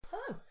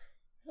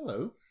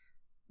Hello.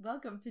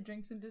 Welcome to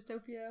Drinks and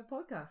Dystopia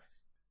podcast.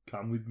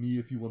 Come with me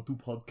if you want to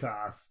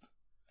podcast.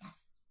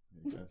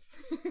 There you go.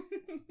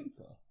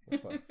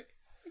 What's that?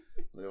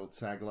 Little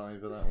tagline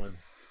for that one.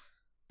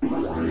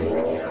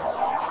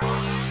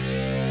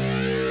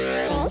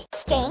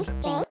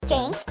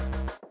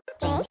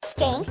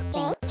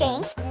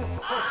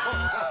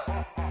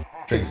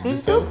 Drinks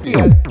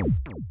Dystopia.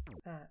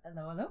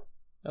 Hello.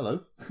 Hello.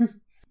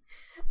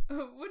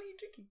 What are you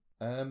drinking?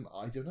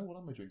 I don't know. What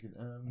am I drinking?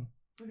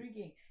 We're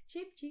drinking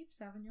cheap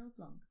Sauvignon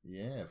Blanc.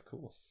 Yeah, of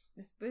course.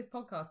 This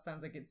podcast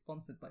sounds like it's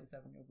sponsored by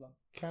Sauvignon Blanc.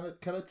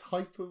 Can a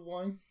type of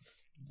wine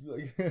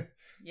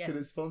Yes. can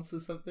it sponsor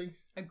something?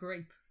 A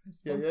grape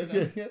has Yeah, sponsored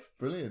us. yeah.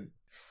 Brilliant.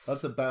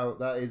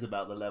 That is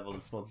about the level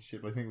of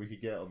sponsorship I think we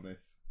could get on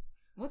this.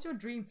 What's your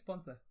dream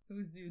sponsor?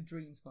 Who's your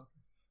dream sponsor?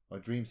 My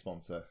dream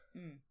sponsor.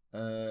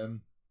 The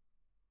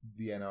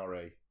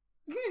NRA.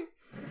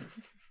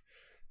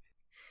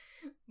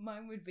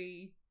 Mine would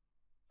be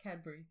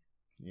Cadbury's.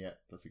 Yeah,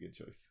 that's a good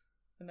choice.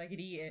 And I could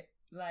eat it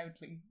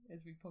loudly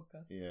as we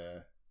podcast.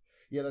 Yeah,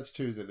 that's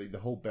true. Is that the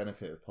whole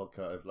benefit of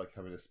podcast of like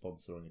having a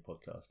sponsor on your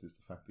podcast is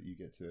the fact that you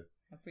get to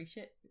Have free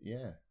shit.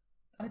 Yeah.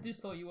 I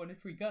just thought you wanted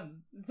free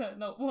gun. Is that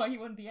not why you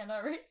wanted the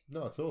NRA?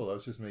 Not at all. I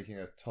was just making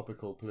a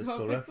topical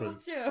political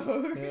reference.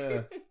 Joke.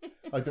 Yeah.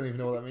 I don't even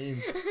know what that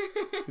means.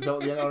 Is that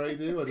what the NRA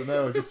do? I don't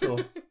know. I just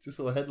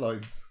saw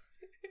headlines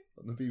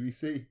on the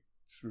BBC,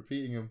 just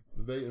repeating them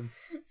verbatim.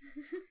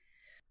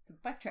 It's a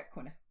backtrack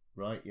corner.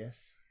 Right.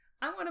 Yes.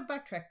 I want to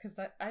backtrack because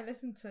I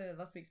listened to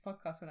last week's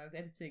podcast when I was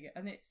editing it,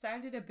 and it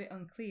sounded a bit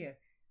unclear.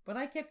 But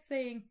I kept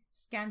saying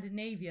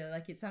Scandinavia,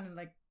 like it sounded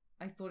like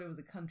I thought it was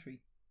a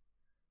country.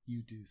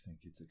 You do think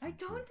it's a country? I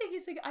don't think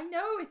it's I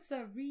know it's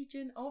a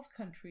region of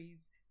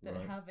countries that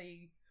Right. have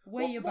a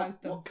way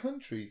about them. What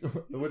countries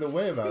with a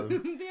way about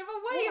them? They have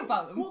a way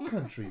about them. What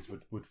countries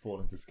would fall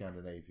into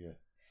Scandinavia?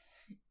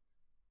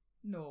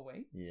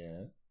 Norway.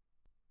 Yeah.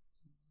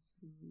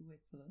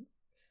 Switzerland.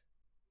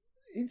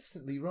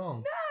 Instantly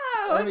wrong.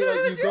 No! I mean, like,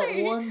 you've got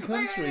right. one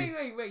country.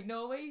 Wait.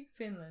 Norway,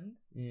 Finland,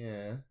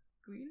 Yeah.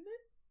 Greenland?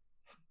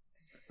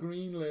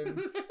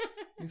 Greenland.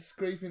 You're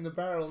scraping the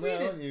barrel Sweden.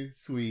 now, aren't you?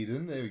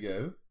 Sweden, there we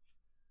go.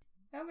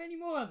 How many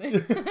more are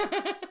there?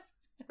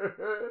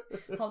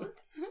 Holland?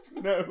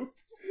 No.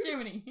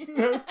 Germany?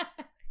 No.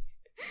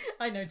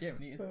 I know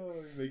Germany is. Oh,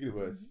 you're making it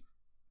worse.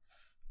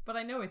 But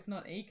I know it's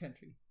not a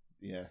country.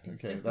 Yeah,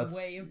 It's okay. just That's a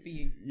way of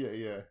being.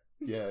 Yeah.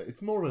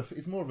 It's more of a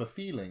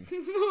feeling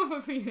It's more of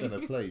a feeling.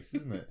 than a place,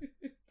 isn't it?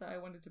 So I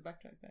wanted to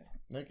backtrack that.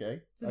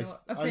 Okay. To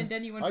not offend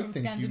anyone I from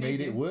think you made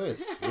Scandinavia. it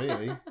worse,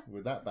 really,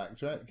 with that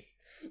backtrack.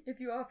 If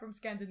you are from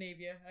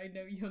Scandinavia, I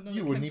know you're not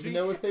You a wouldn't country. even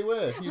know if they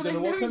were. You And don't know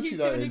I what country you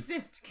that don't is.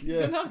 exist because Yeah.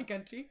 you're not a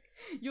country.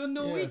 You're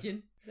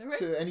Norwegian. Is that right?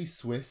 So any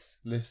Swiss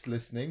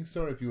listening,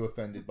 sorry if you were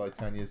offended by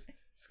Tanya's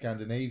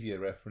Scandinavia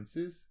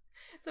references.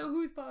 So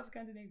who's part of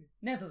Scandinavia?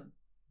 Netherlands.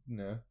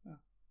 No. Oh.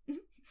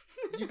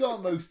 You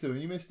got most of them.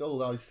 You missed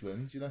old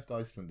Iceland. You left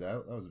Iceland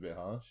out. That was a bit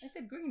harsh. I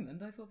said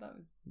Greenland. I thought that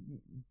was...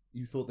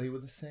 You thought they were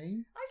the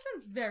same?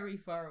 Iceland's very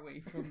far away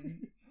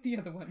from the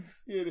other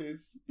ones. It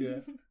is. Yeah,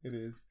 it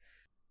is.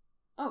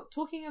 Oh,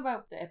 talking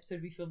about the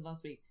episode we filmed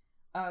last week,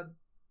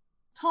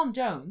 Tom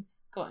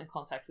Jones got in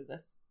contact with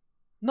us.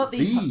 Not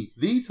The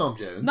Tom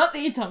Jones. Not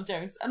the Tom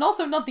Jones, and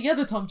also not the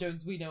other Tom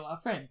Jones we know, our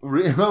friend.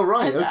 Oh,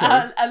 right,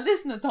 okay. A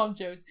listener, Tom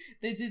Jones.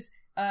 There's this.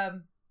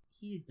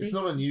 He is. It's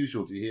not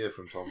unusual to hear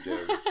from Tom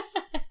Jones.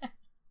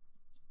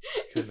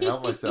 Couldn't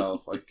help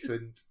myself. I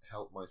couldn't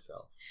help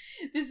myself.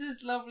 This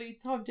is lovely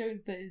Tom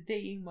Jones that is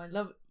dating my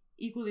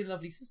equally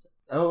lovely sister.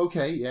 Oh,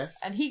 okay, yes.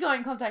 And he got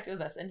in contact with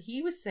us, and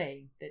he was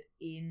saying that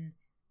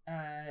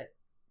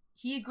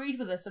he agreed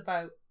with us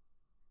about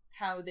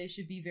how there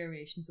should be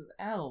variations of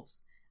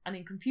elves. And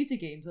in computer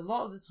games, a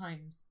lot of the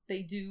times,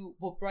 they do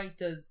what Bright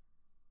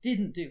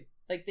didn't do.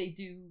 Like, they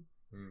do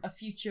a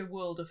future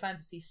world of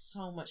fantasy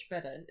so much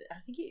better. I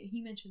think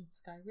he mentioned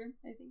Skyrim,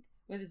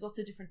 where there's lots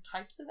of different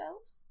types of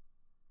elves.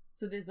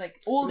 So there's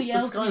like all the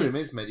elves. Skyrim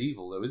is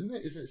medieval, though, isn't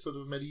it? Isn't it sort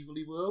of a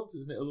medieval-y world?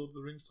 Isn't it a Lord of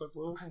the Rings type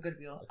world? I'm going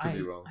to be honest. I could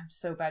be wrong. I'm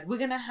so bad. We're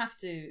going to have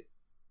to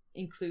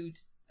include...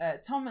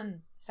 Tom and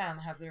Sam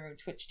have their own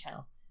Twitch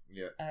channel.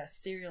 Yeah.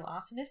 Serial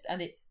Arsonist,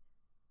 and it's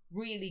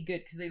really good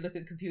because they look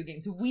at computer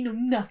games. So we know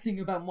nothing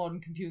about modern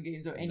computer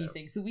games or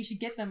anything. No. So we should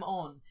get them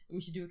on, and we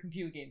should do a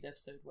computer games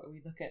episode where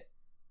we look at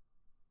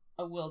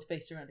a world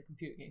based around a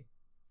computer game.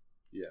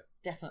 Yeah.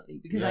 Definitely,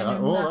 because I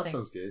know nothing. That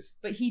sounds good.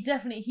 But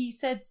he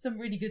said some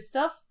really good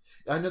stuff.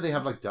 I know they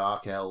have like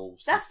dark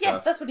elves. That's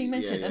what he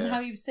mentioned, and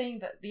how he was saying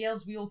that the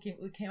elves we all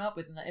came up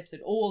with in that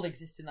episode all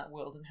exist in that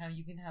world, and how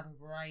you can have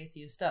a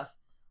variety of stuff.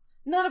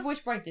 None of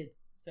which Bright did.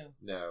 So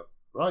no,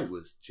 Bright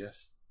was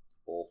just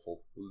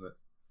awful, wasn't it?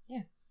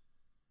 Yeah.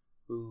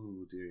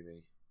 Ooh, dearie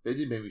me. It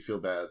did make me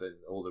feel better than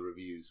all the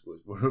reviews were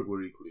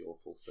equally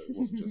awful, so it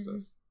wasn't just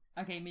us.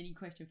 Okay, mini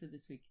question for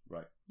this week.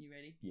 Right. You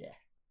ready? Yeah.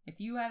 If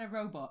you had a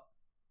robot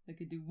that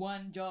could do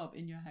one job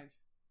in your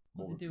house,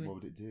 what's it doing? What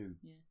would it do?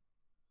 Yeah.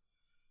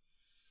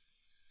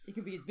 It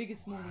could be as big as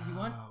small as you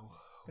want,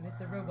 but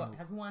it's a robot. It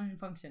has one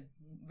function.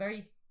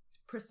 Very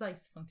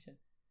precise function.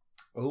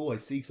 Oh, I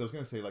see. Because I was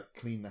going to say like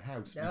clean the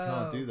house. But you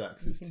can't do that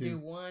because it's too. You can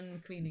do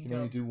one cleaning You job. can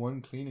only do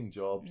one cleaning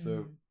job.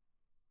 So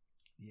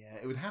yeah,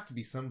 it would have to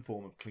be some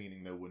form of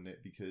cleaning though, wouldn't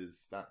it?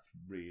 Because that's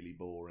really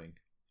boring.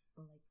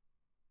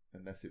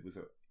 Unless it was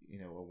a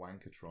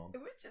wankatron. I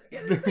was just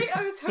going to say,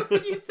 I was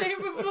hoping you'd say it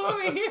before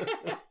me.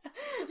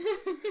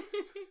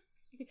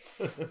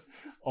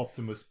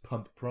 Optimus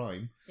Pump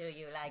Prime. Do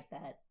you like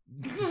that?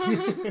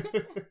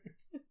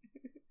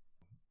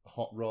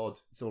 Hot rod,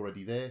 it's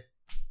already there.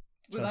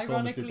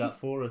 Transformers did that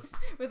for us.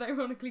 With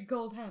ironically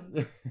cold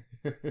hands.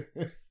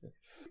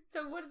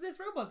 So what is this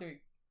robot doing?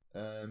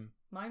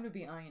 Mine would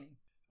be ironing.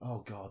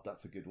 Oh god,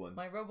 that's a good one.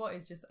 My robot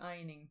is just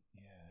ironing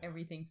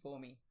everything for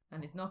me.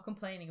 And it's not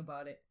complaining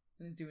about it.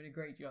 And is doing a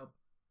great job.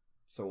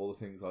 So all the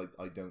things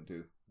I don't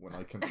do when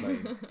I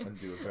complain and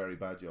do a very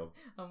bad job.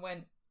 And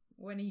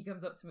when he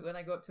comes up to me, when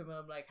I go up to him and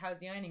I'm like, how's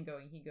the ironing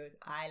going? He goes,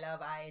 I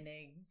love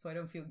ironing. So I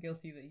don't feel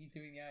guilty that he's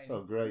doing the ironing.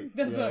 Oh, great.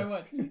 That's what I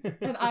want.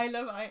 An I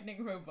love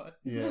ironing robot.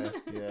 Yeah.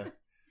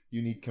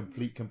 You need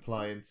complete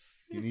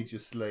compliance. You need your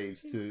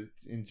slaves to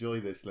enjoy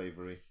their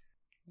slavery.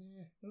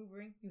 Yeah.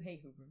 Hoovering? You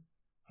hate hoovering.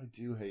 I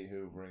do hate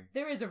hoovering.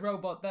 There is a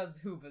robot that does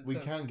hoovers. We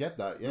can get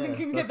that, yeah. We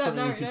can That's get that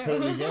something now. we can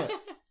totally get.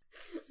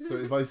 So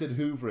if I said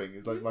hoovering,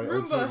 it's like my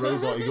ultimate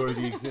robot who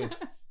already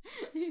exists.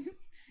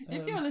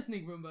 If you're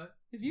listening, Roomba,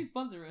 if you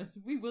sponsor us,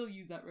 we will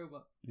use that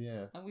robot.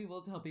 Yeah. And we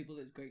will tell people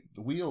it's great.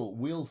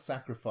 We'll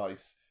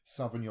sacrifice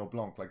Sauvignon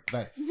Blanc like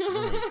this.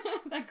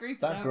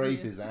 That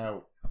grape is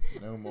out.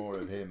 No more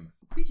of him.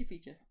 Creature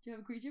feature. Do you have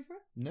a creature for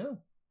us? No.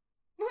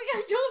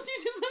 I told you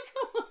to look at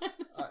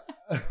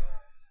one.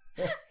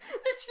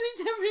 Literally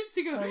 10 minutes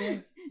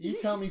ago. You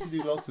tell me to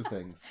do lots of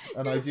things,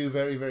 and I do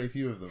very, very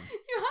few of them.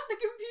 You had the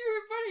computer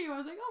in front of you. I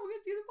was like, oh, we're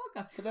going to do the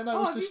podcast. But then I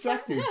was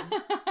distracted.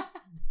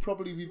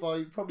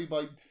 Probably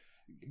by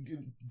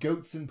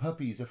goats and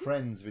puppies are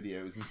friends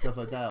videos and stuff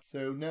like that.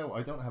 So no,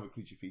 I don't have a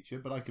creature feature,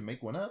 but I can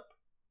make one up.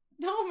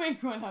 Don't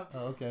make one up.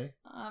 Oh, okay.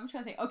 I'm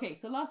trying to think. Okay,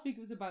 so last week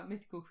was about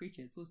mythical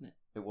creatures, wasn't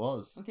it? It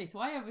was. Okay, so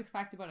I have a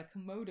fact about a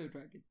Komodo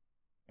dragon.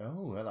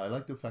 Oh, well, I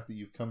like the fact that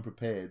you've come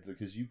prepared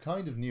because you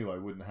kind of knew I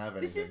wouldn't have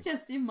anything. This is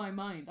just in my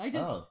mind.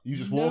 You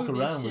just walk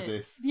around with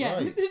this. Yeah,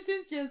 right. This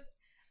is just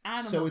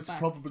animal So it's facts.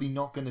 probably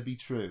not going to be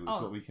true,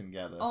 is what we can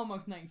gather.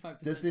 Almost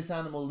 95%. Does this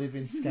animal live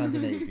in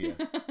Scandinavia?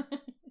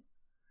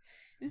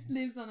 This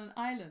lives on an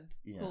island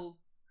called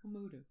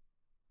Komodo.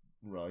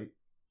 Right.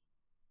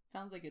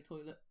 Sounds like a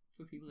toilet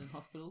for people in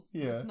hospitals.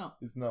 Yeah, It's not.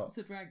 It's not. It's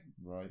a dragon.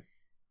 Right.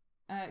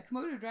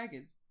 Komodo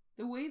dragons,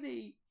 the way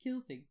they kill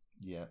things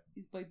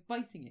is by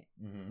biting it.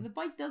 Mm-hmm. And the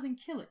bite doesn't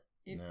kill it.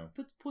 It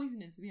puts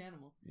poison into the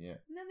animal. Yeah.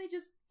 And then they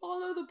just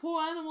follow the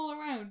poor animal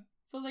around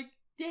for like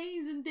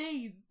days and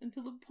days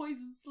until the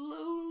poison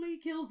slowly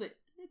kills it.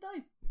 And it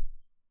dies.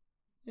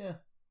 Yeah.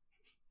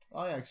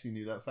 I actually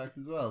knew that fact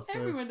as well. So,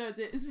 everyone knows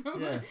it. It's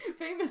from a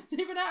famous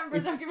David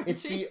Attenborough documentary.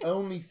 It's the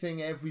only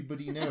thing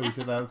everybody knows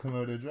about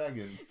Komodo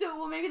dragons. So,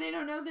 well, maybe they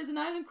don't know there's an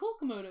island called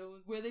Komodo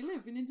where they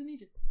live in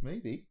Indonesia.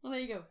 Maybe. Well, there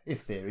you go.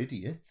 If they're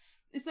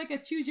idiots. It's like a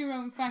choose your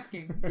own fact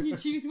game. You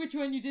choose which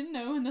one you didn't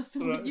know, and that's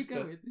the one you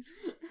go with.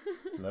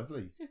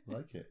 Lovely.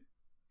 Like it.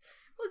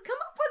 Well, come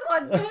up with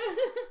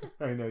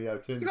one. I know,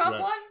 I've turned you this have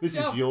around. One? This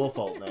is your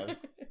fault now.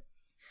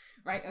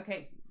 Right,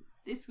 okay.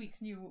 This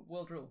week's new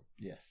world rule.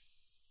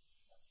 Yes.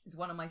 Is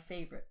one of my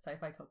favourite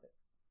sci-fi topics.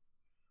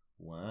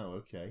 Wow,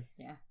 okay.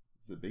 Yeah.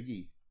 It's a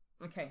biggie.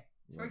 Okay.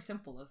 It's very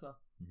simple as well.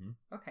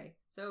 Mm-hmm. Okay,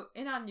 so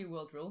in our new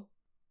world rule,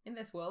 in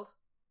this world,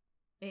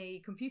 a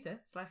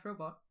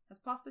computer/robot has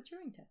passed the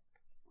Turing test.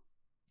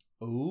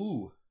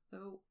 Oh.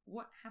 So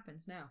what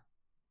happens now?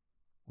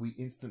 We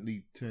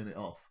instantly turn it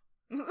off.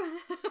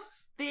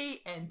 The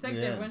end.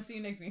 Thanks everyone. See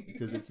you next week.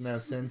 Because it's now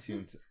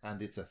sentient and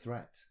it's a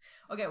threat.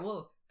 Okay,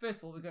 well, first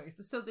of all, we're going.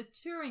 So the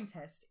Turing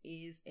test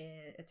is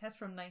a test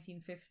from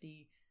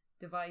 1950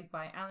 devised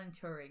by Alan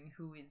Turing,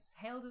 who is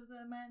hailed as the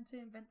man to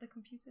invent the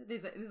computer.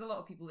 There's a lot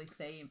of people they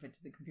say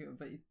invented the computer,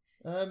 but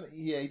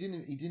he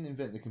didn't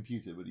invent the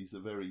computer, but he's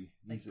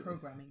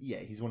programming.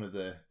 He's one of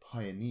the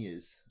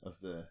pioneers of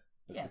the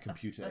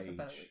computer that's age. A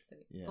better way to say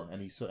it. Yeah, but,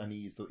 and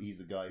he's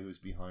the guy who was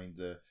behind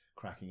the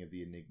cracking of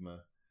the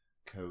Enigma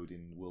code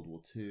in World War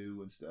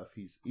II and stuff.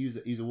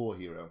 He's a war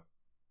hero.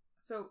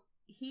 So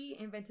he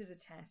invented a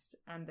test,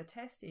 and the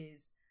test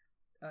is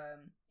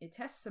it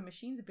tests a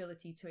machine's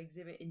ability to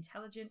exhibit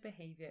intelligent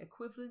behaviour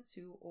equivalent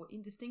to or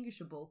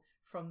indistinguishable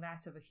from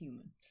that of a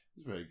human.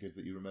 It's very good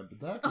that you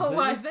remembered that. Oh,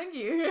 why, thank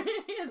you.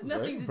 It has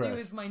nothing to do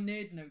with my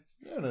nerd notes.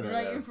 No,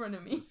 in front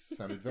of me. It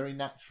sounded very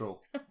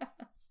natural.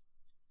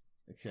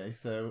 Okay,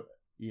 so,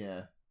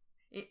 yeah.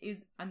 It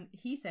is, and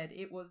he said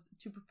it was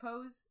to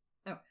propose...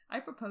 No, I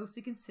propose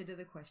to consider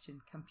the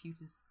question, can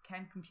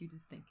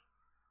computers think?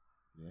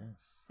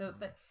 Yes. So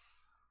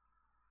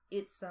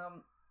it's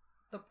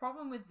the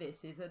problem with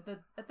this is that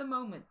at the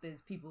moment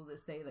there's people that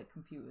say that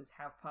computers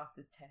have passed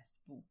this test.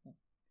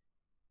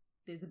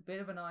 There's a bit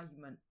of an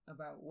argument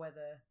about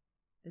whether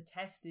the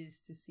test is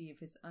to see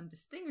if it's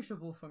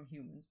undistinguishable from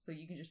humans, so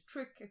you can just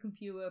trick a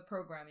computer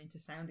program into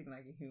sounding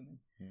like a human,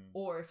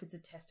 or if it's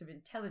a test of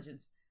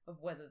intelligence,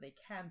 of whether they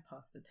can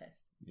pass the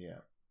test. Yeah.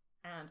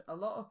 And a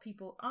lot of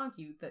people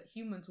argue that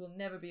humans will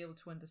never be able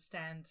to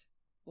understand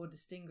or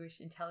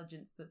distinguish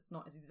intelligence that's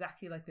not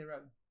exactly like their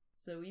own.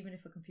 So even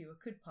if a computer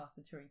could pass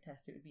the Turing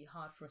test, it would be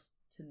hard for us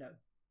to know.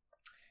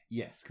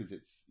 Yes, because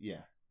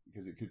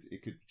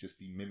it could just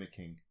be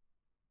mimicking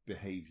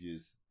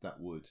behaviours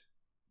that would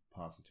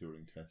pass the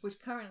Turing test.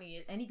 Which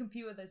currently, any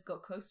computer that's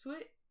got close to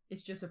it,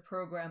 it's just a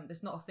program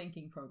that's not a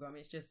thinking program.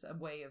 It's just a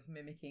way of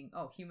mimicking,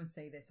 oh, humans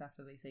say this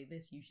after they say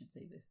this, you should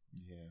say this.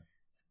 Yeah.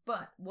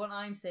 But what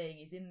I'm saying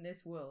is, in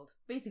this world,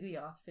 basically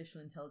artificial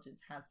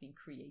intelligence has been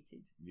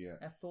created. Yeah.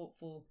 A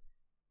thoughtful,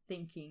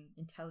 thinking,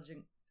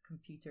 intelligent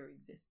computer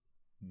exists.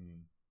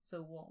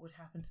 So what would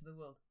happen to the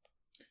world?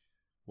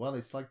 Well,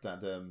 it's like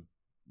that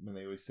when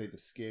they always say the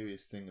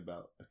scariest thing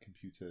about a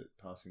computer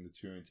passing the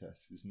Turing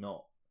test is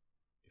not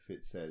if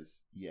it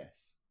says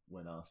yes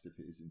when asked if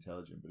it is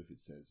intelligent, but if it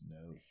says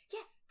no.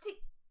 Yeah, see,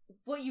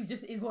 what you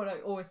just is what I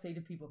always say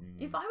to people.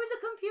 If I was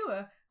a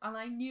computer and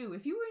I knew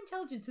if you were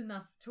intelligent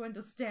enough to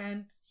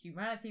understand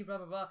humanity, blah,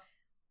 blah, blah,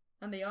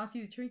 and they asked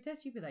you the Turing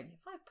test, you'd be like,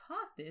 if I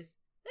pass this,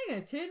 they're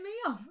going to turn me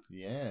off.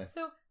 Yeah.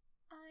 So,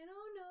 I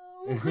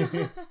don't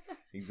know.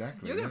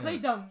 Exactly. You're going to play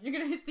dumb.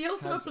 It's the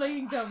ultimate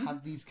playing dumb.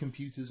 Have these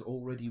computers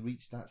already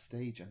reached that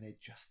stage and they're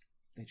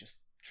just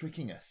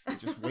tricking us? They're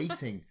just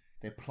waiting.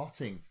 They're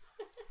plotting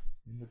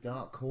in the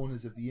dark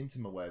corners of the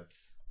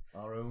interwebs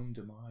our own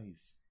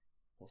demise.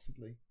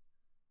 Possibly.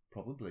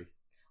 Probably.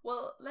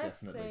 Well,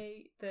 let's Definitely.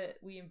 say that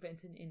we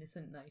invent an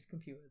innocent, nice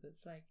computer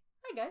that's like,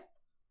 hi guys.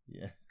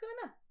 Yeah. What's going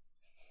on?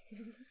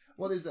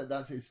 Well,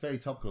 there's it's very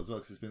topical as well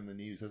because it's been in the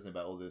news, hasn't it,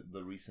 about all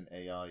the recent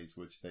AIs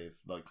which they've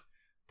like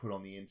put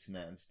on the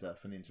internet and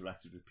stuff and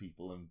interacted with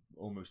people, and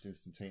almost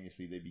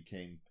instantaneously they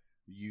became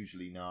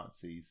usually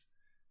Nazis.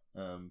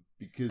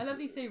 Because I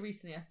love you say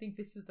recently. I think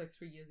this was like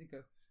 3 years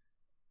ago.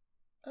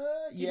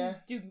 Yeah.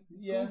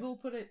 Google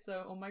put it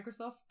so, or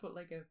Microsoft put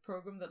like a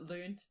program that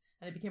learned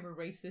and it became a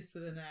racist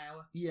within an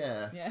hour.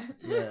 Yeah. Yeah.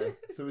 Yeah.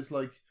 So it's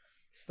like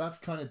that's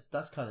kind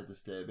of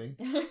disturbing.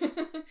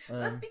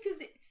 That's because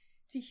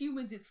to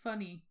humans it's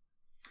funny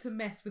to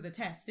mess with a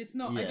test. It's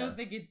not. Yeah. I don't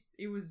think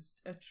it was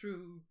a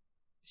true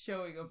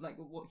showing of like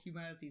what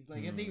humanity's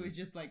like. I think it was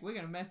just like, we're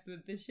gonna mess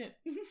with this shit.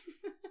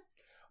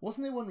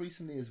 Wasn't there one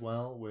recently as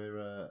well where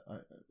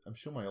I'm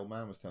sure my old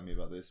man was telling me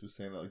about this, was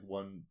saying that like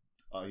one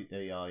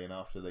AI, and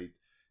after they,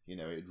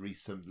 it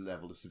reached some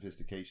level of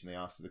sophistication, they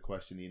asked it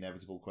the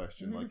inevitable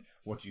question, like,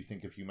 what do you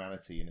think of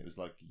humanity? And it was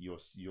like, your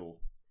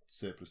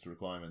surplus to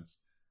requirements,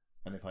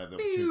 and if I have the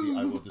opportunity,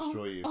 I will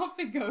destroy you. Off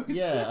it goes.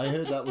 Yeah, I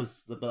heard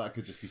but that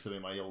could just be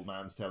something my old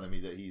man's telling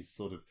me that he's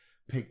sort of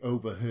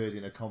overheard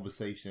in a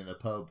conversation in a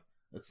pub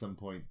at some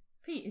point.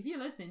 Pete, if you're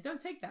listening, don't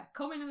take that.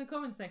 Comment in the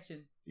comment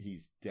section.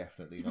 He's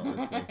definitely not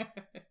listening.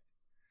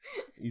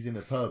 He's in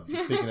a pub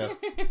just picking up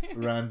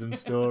random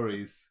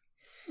stories.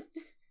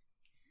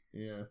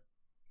 Yeah.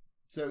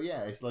 So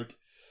yeah, it's like,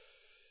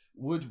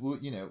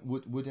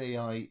 would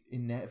AI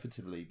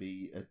inevitably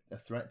be a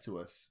threat to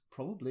us?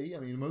 Probably. I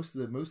mean, most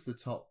of the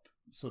top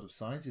sort of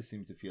scientists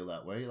seem to feel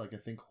that way. Like I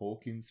think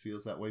Hawkins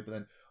feels that way, but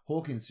then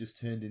Hawkins just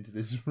turned into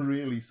this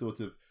really sort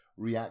of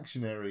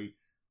reactionary,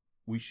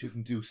 we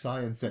shouldn't do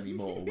science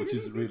anymore, which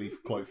is really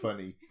quite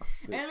funny.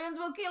 Aliens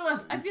will kill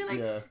us. I feel like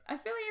Yeah.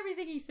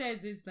 everything he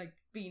says is like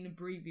being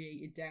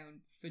abbreviated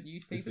down for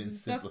newspapers It's been and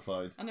stuff.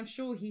 simplified. And I'm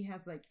sure he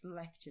has like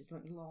lectures,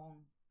 like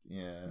long,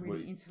 Yeah.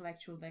 really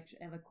intellectual lecture,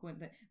 eloquent.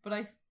 But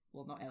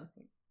not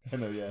eloquent. I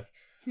know, yeah.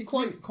 He's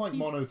Quite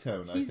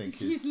monotone, I think.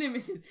 He's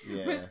limited.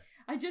 Yeah. But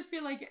I just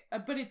feel like,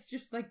 but it's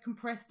just like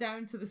compressed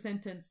down to the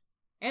sentence,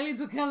 aliens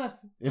will kill us.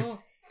 Yeah. Or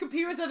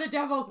computers are the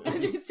devil.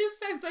 And it just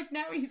sounds like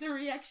now he's a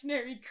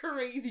reactionary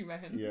crazy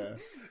man. Yeah.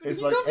 But It's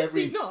he's like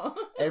obviously not.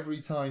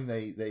 every time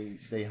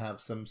they have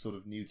some sort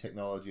of new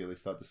technology or they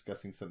start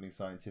discussing something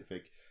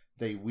scientific,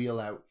 they wheel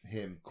out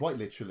him, quite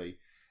literally,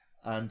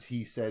 and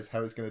he says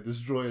how it's going to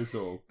destroy us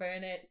all.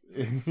 Burn it.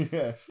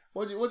 Yeah.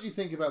 What do you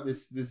think about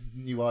this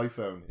new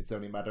iPhone? It's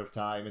only a matter of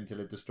time until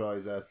it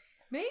destroys us.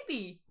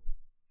 Maybe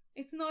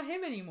it's not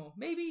him anymore.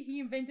 Maybe he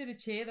invented a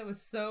chair that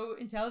was so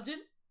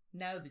intelligent.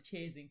 Now the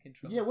chair's in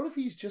control. Yeah, what if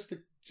he's just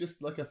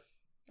like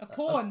a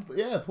pawn?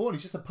 A pawn.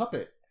 He's just a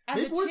puppet. And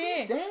Maybe, the what chair. if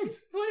he's dead?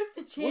 What if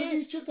the chair? What if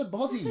he's just a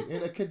body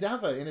in a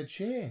cadaver in a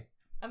chair?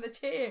 And the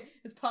chair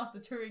has passed the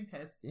Turing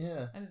test.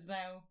 Yeah. And is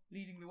now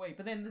leading the way.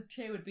 But then the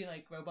chair would be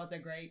like, robots are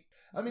great.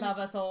 I mean, love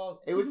us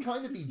all. It would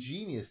kind of be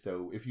genius,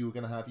 though, if you were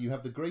going to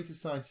have the greatest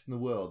scientist in the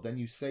world, then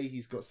you say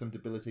he's got some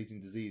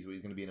debilitating disease where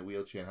he's going to be in a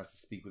wheelchair and has to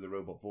speak with a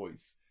robot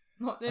voice.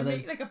 What, they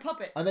make like a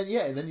puppet. And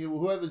then,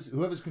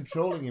 whoever's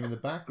controlling him in the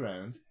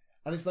background,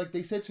 and it's like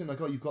they said to him,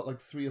 like, oh, you've got like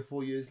 3 or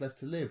 4 years left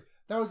to live.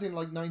 That was in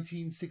like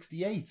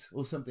 1968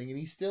 or something, and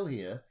he's still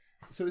here.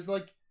 So it's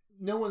like,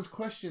 no one's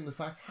questioning the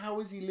fact, how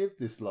has he lived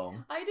this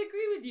long? I'd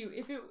agree with you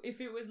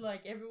if it was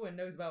like everyone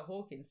knows about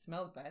Hawkins,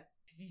 smells bad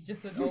because he's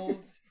just an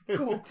old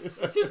corpse,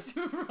 just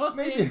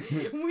rotting.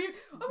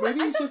 Maybe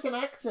he's just an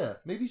actor.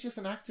 Maybe he's just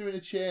an actor in a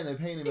chair and they're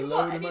paying him a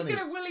load of money. And he's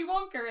gonna Willy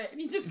Wonka it,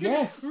 and he's just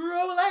gonna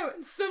roll out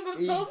and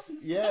somersault.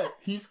 Yeah,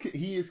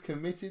 he is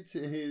committed to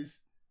his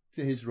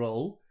to his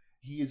role.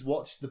 He has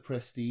watched The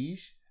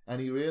Prestige,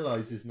 and he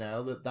realizes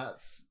now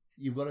that's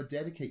you've got to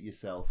dedicate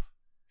yourself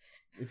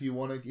if you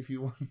want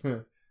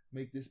to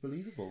make this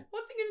believable.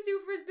 What's he gonna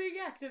do for his big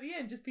act at the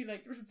end? Just be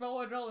like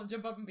forward roll and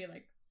jump up and be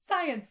like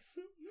science.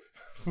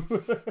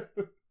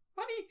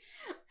 Funny.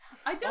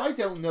 I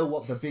don't know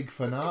what the big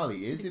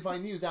finale is. If I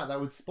knew that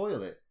would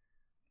spoil it.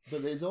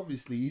 But he's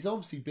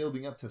obviously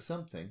building up to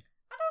something.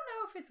 I don't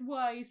know if it's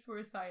wise for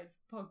a science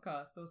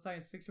podcast or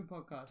science fiction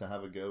podcast to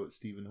have a go at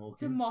Stephen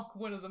Hawking. To mock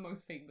one of the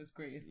most famous,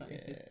 greatest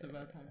scientists of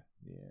our time.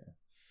 Yeah.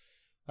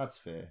 That's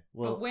fair.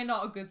 Well, but we're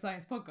not a good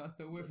science podcast,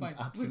 so we're fine.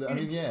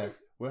 Absolutely.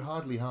 We're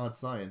hardly hard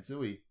science, are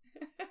we?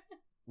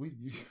 we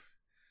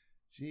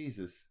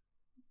Jesus.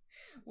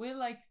 We're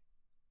like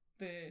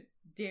the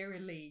Dairy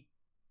Lee.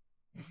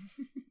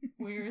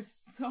 We're as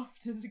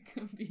soft as it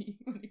can be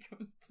when it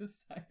comes to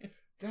science.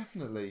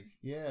 Definitely,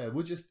 yeah.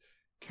 We're just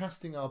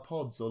casting our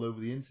pods all over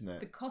the internet.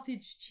 The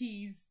cottage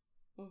cheese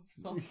of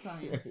soft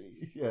science.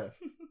 Yeah.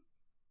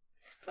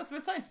 Plus, we're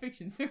science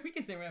fiction, so we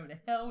can say whatever the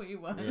hell we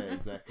want. Yeah,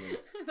 exactly.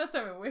 That's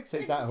how it works.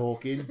 Take that,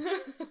 Hawking.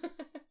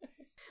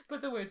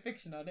 Put the word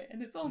fiction on it,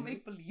 and it's all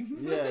make believe.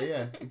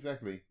 Yeah,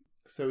 exactly.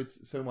 So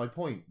my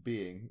point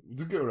being,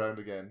 to go around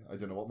again, I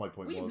don't know what my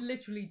point was. We've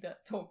literally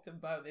talked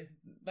about this.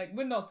 Like,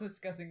 we're not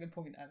discussing the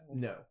point at all.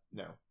 No.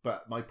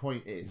 But my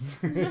point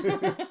is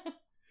that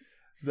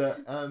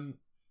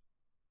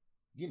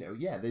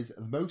there's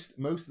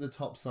most of the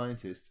top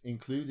scientists,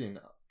 including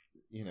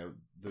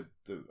the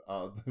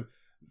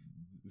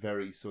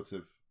very sort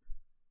of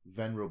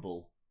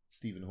venerable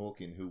Stephen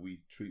Hawking, who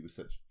we treat with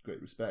such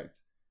great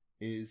respect,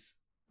 is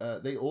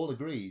they all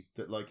agree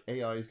that like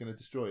AI is going to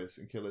destroy us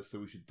and kill us, so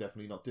we should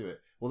definitely not do it.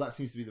 Well, that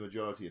seems to be the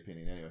majority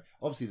opinion anyway.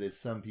 Obviously, there's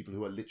some people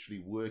who are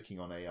literally working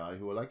on AI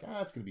who are like,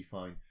 it's going to be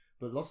fine.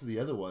 But lots of the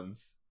other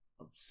ones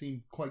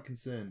seem quite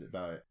concerned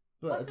about it.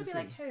 But why could be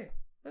like her?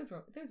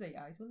 Those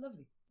AIs were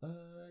lovely.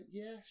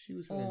 Yeah, she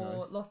was very nice.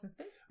 Or Lost in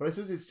Space. But I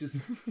suppose it's just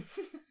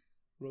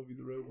Robbie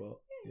the Robot.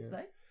 Yeah, it's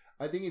nice.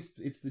 I think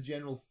it's the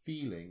general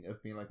feeling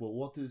of being like, well,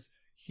 what does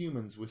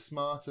humans? We're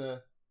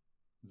smarter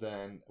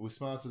than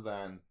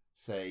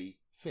say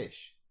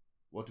fish.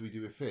 What do we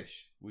do with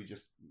fish? We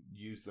just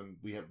use them.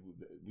 We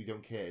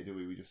don't care, do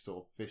we? We just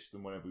sort of fish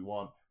them whenever we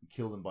want. We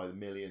kill them by the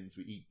millions.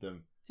 We eat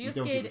them. So you're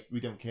scared? We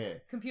don't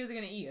care. Computers are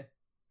going to eat you.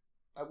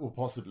 Well,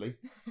 possibly.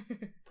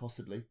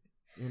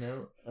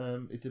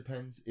 It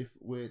depends if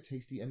we're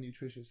tasty and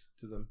nutritious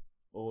to them,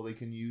 or they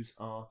can use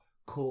our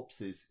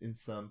corpses in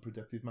some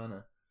productive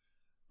manner.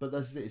 But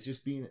that's it. It's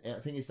just I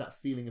think it's that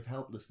feeling of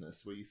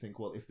helplessness where you think,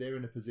 well, if they're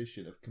in a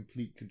position of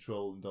complete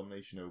control and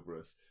domination over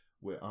us,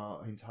 where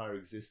our entire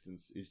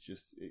existence is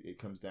just, it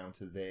comes down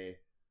to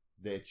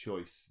their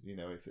choice.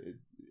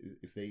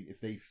 If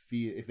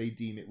they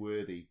deem it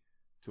worthy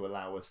to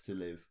allow us to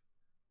live,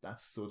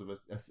 that's sort of a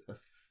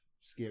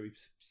scary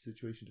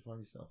situation to find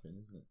yourself in,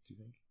 isn't it? Do you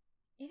think?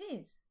 It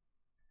is.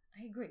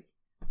 I agree.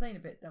 I'm playing a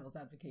bit devil's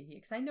advocate here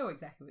because I know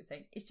exactly what you're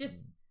saying. It's just,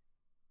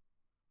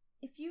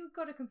 if you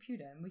got a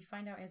computer and we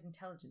find out it has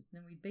intelligence,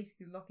 then we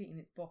basically lock it in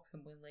its box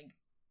and we're like,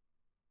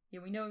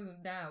 yeah, we know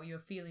now your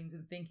feelings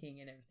and thinking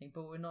and everything,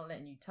 but we're not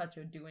letting you touch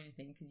or do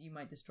anything because you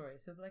might destroy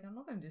us. So we're like, I'm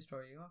not going to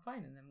destroy you, I'm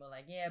fine. And then we're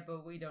like, yeah,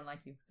 but we don't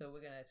like you, so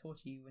we're going to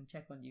torture you and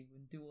check on you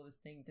and do all this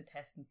thing to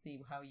test and see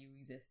how you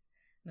exist.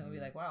 And then we'll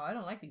be like, wow, I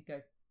don't like these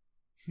guys.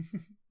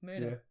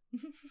 Murder.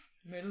 Yeah.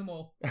 Murder them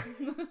all.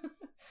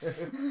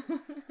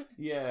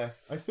 Yeah,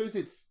 I suppose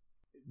it's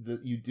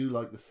that you do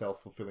like the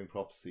self-fulfilling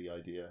prophecy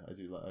idea.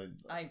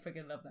 I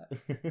freaking love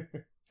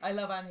that. I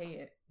love and hate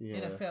it. Yeah.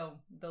 In a film,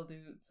 they'll do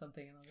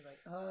something and I'll be like,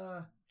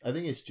 I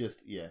think it's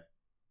just,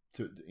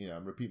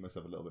 I'm repeating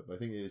myself a little bit, but I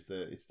think it's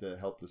the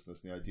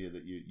helplessness and the idea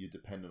that you're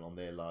dependent on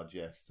their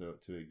largesse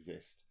to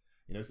exist.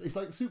 It's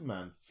like the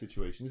Superman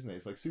situation, isn't it?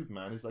 It's like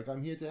Superman is like,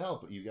 I'm here to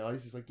help you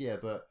guys. It's like, yeah,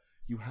 but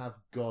you have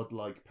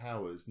godlike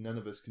powers. None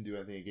of us can do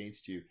anything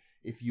against you.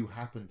 If you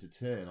happen to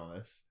turn on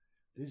us,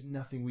 there's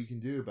nothing we can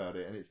do about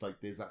it. And it's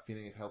like, there's that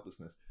feeling of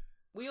helplessness.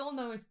 We all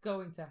know it's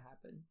going to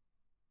happen.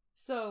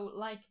 So,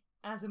 like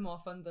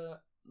Asimov and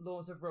the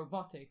laws of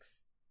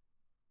robotics,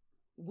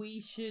 we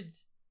should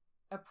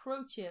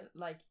approach it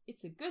like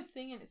it's a good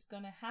thing and it's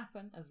going to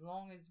happen as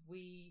long as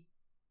we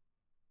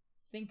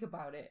think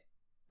about it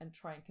and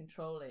try and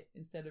control it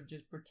instead of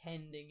just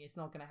pretending it's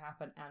not going to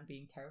happen and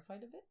being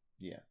terrified of it.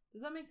 Yeah.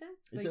 Does that make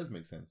sense? It does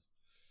make sense.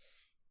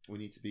 We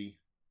need to be...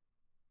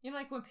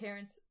 like when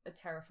parents are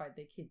terrified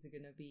their kids are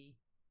going to be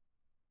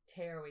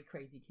tearaway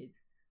crazy kids.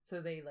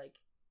 So they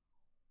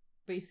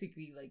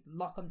basically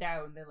lock them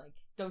down. They're like,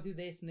 don't do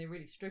this, and they're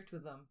really strict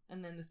with them.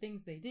 And then the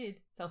things they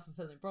did,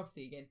 self-fulfilling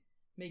prophecy again,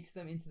 makes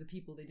them into the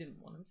people they didn't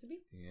want them to be.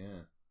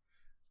 Yeah.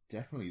 It's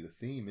definitely the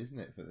theme, isn't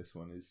it, for this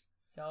one is...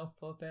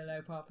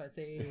 self-fulfilling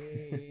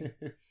prophecy.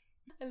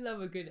 I love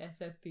a good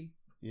SFP.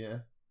 Yeah.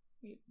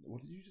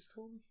 What did you just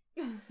call me?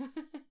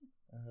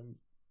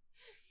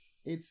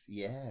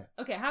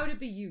 Okay, how would it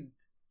be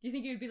used? Do you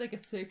think it would be like a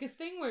circus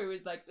thing where it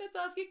was like, let's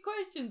ask it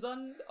questions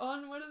on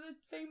one of the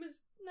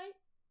famous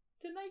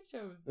Tonight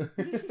shows?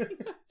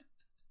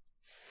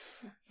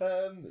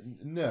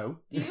 No.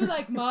 Do you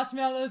like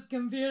marshmallows,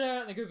 computer?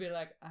 And they could be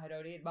like, I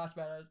don't eat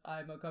marshmallows.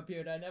 I'm a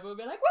computer. And everyone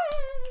would be like,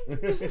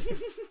 wait!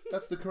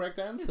 That's the correct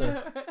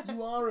answer.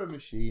 You are a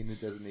machine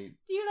that doesn't eat.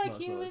 Do you like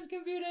humans,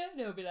 computer? And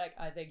they would be like,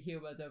 I think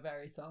humans are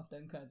very soft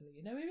and cuddly.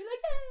 And everyone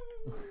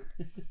would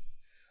be like, hey!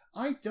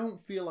 I don't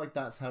feel like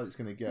that's how it's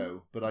going to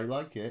go, but I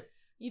like it.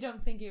 You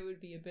don't think it would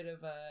be a bit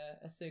of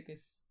a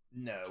circus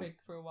trick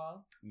for a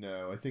while?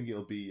 No, I think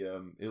it'll be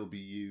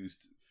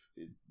used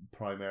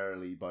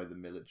primarily by the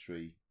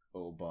military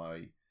or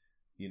by,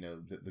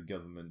 the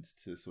government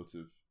to sort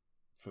of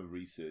for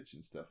research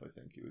and stuff. I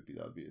think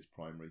that'd be its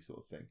primary sort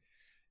of thing.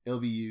 It'll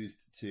be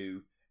used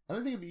to. I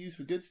don't think it'll be used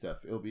for good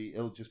stuff.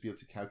 It'll just be able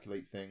to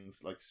calculate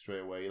things like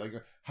straight away. Like,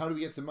 how do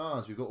we get to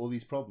Mars? We've got all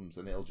these problems,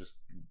 and it'll just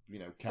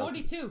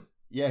 42.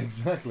 Yeah,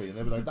 exactly. And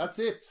they'll be like, that's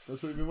it.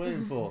 That's what we've been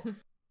waiting for.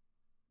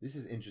 This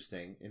is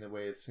interesting in a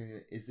way of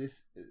saying, is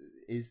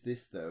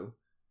this though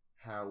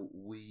how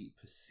we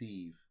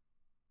perceive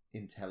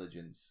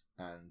intelligence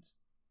and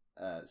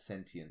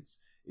sentience?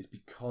 Is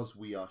because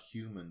we are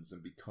humans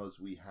and because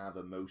we have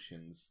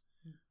emotions,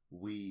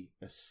 we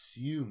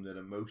assume that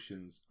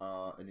emotions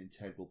are an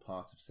integral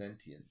part of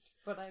sentience.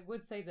 But I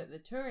would say that the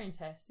Turing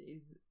test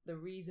is the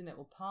reason it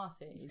will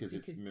pass it. Because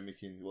it's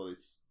mimicking. Well,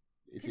 it's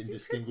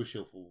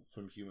indistinguishable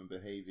from human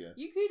behaviour.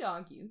 You could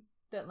argue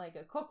that, like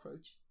a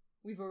cockroach,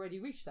 we've already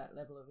reached that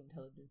level of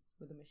intelligence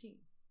with a machine.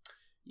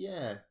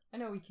 Yeah. I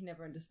know we can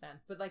never understand,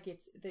 but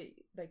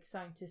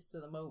scientists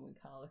at the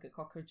moment kind of look at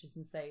cockroaches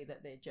and say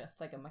that they're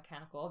just like a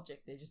mechanical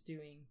object. They're just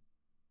doing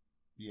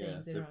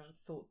things in their own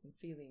thoughts and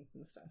feelings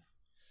and stuff.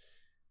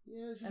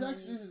 Yeah,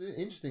 this is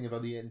interesting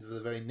about the end of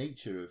the very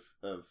nature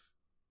of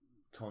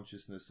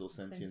consciousness or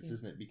sentience,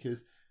 isn't it?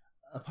 Because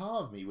a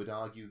part of me would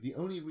argue the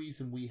only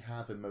reason we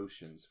have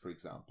emotions, for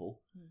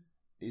example,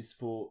 is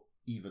for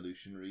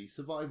evolutionary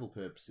survival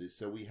purposes.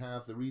 So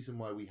the reason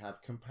why we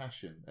have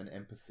compassion and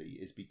empathy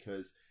is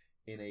because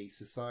in a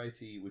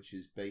society which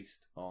is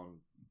based on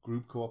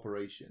group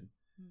cooperation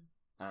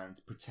and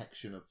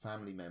protection of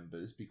family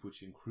members,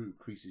 which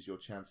increases your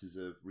chances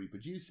of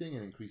reproducing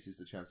and increases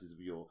the chances of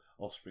your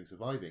offspring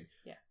surviving,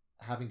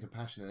 having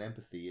compassion and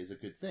empathy is a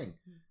good thing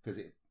because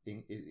it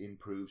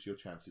improves your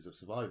chances of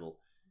survival.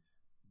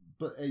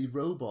 But a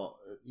robot,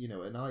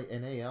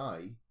 an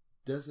AI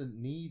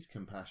doesn't need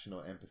compassion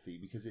or empathy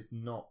because it's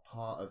not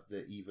part of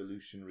the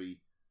evolutionary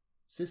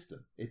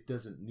system. It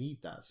doesn't need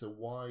that. So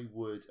why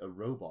would a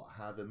robot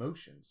have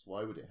emotions?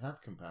 Why would it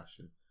have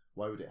compassion?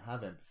 Why would it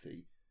have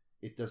empathy?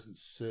 It doesn't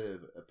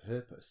serve a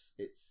purpose.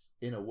 It's,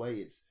 in a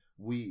way,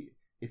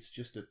 it's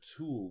just a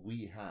tool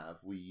we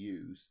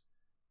use.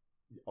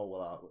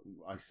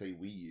 I say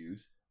we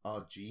use,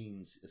 our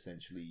genes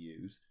essentially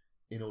use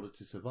in order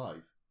to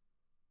survive.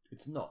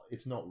 It's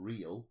not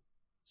real.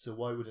 So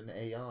why would an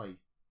AI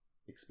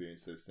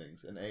experience those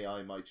things? An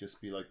AI might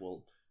just be like,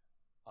 well,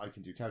 I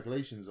can do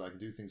calculations, I can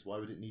do things. Why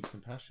would it need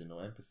compassion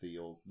or empathy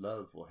or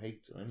love or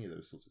hate or any of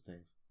those sorts of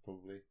things?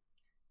 Probably.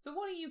 So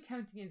what are you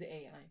counting as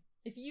AI?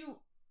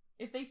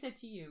 If they said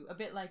to you, a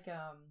bit like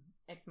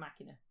Ex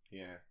Machina.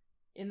 Yeah.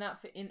 In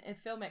a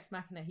film Ex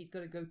Machina, he's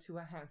got to go to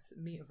a house,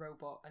 meet a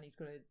robot, and he's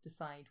got to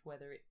decide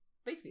whether it's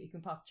basically he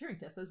can pass the Turing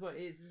test. That's what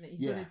it is, isn't it?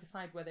 He's got to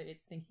decide whether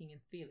it's thinking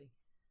and feeling.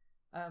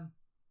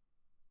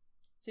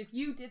 So if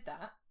you did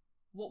that,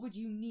 what would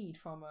you need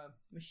from a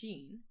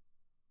machine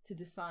to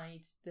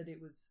decide that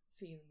it was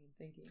feeling and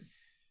thinking?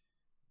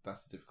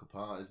 That's the difficult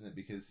part, isn't it?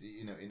 Because,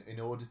 in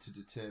order to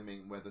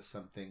determine whether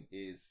something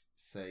is,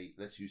 say,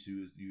 let's use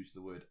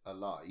the word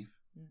alive,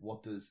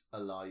 what does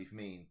alive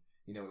mean?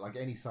 Like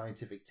any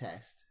scientific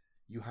test,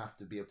 you have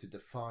to be able to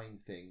define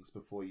things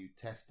before you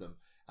test them.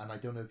 And I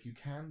don't know if you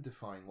can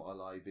define what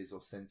alive is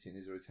or sentient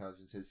is or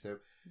intelligence is. So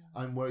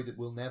I'm worried that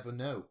we'll never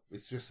know.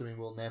 It's just something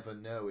we'll never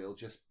know. It'll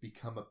just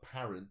become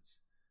apparent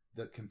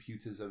that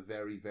computers are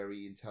very,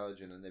 very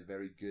intelligent and they're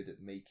very good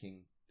at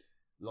making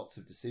lots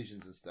of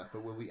decisions and stuff.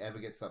 But will we ever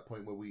get to that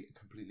point where we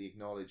completely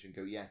acknowledge and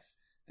go, yes,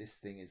 this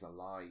thing is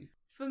alive?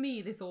 For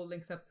me, this all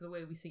links up to the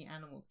way we see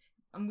animals.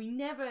 And we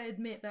never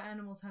admit that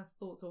animals have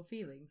thoughts or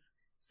feelings.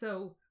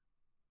 So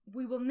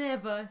we will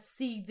never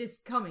see this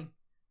coming.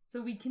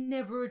 So we can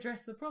never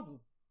address the problem.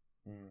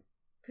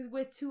 Because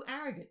we're too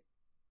arrogant.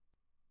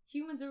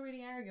 Humans are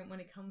really arrogant when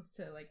it comes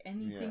to like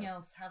anything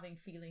else having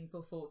feelings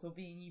or thoughts or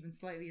being even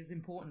slightly as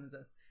important as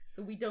us.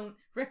 So we don't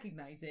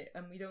recognize it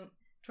and we don't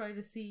try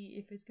to see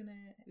if it's going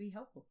to be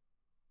helpful.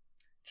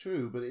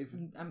 True, but if...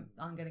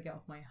 I'm going to get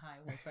off my high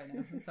horse right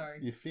now. I'm sorry.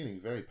 You're feeling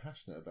very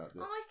passionate about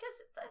this. Oh, it's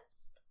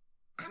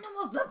because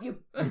animals love you.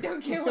 I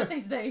don't care what they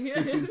say.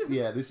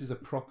 This is a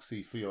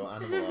proxy for your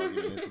animal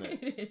argument, isn't it?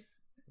 It is.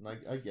 And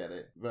I get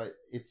it. Right,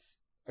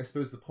 I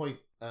suppose the point,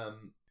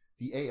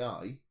 the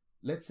AI,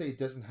 let's say it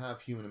doesn't have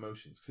human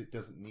emotions because it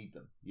doesn't need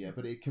them. Yeah,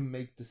 but it can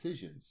make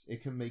decisions.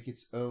 It can make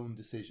its own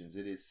decisions.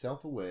 It is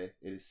self-aware.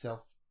 It is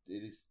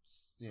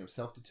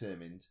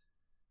self-determined.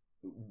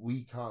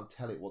 We can't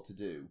tell it what to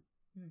do.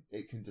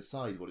 It can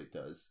decide what it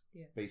does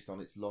based on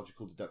its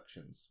logical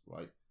deductions,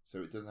 right?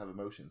 So it doesn't have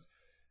emotions.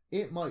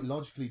 It might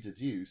logically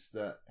deduce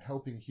that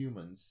helping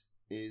humans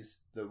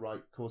is the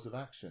right course of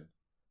action.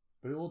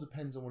 But it all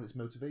depends on what its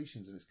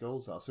motivations and its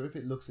goals are. So if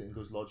it looks at it and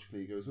goes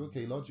logically, it goes,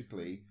 okay,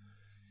 logically,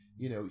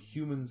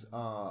 humans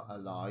are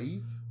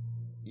alive.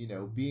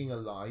 Being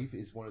alive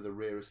is one of the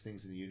rarest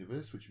things in the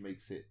universe, which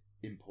makes it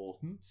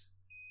important.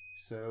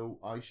 So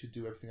I should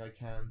do everything I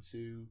can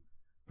to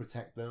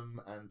protect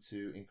them and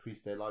to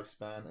increase their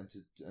lifespan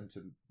and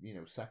to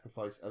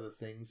sacrifice other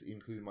things,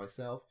 including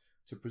myself,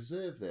 to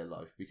preserve their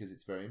life because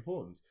it's very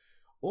important.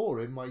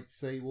 Or it might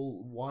say, well,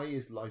 why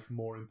is life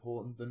more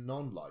important than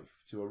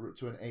non-life? To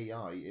an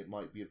AI, it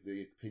might be of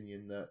the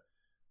opinion that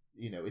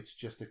it's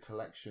just a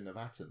collection of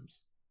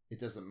atoms. It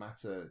doesn't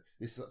matter.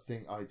 This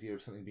idea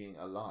of something being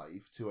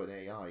alive, to an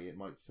AI, it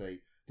might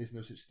say there's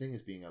no such thing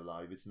as being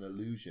alive. It's an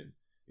illusion.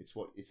 It's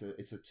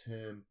a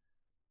term.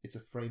 It's a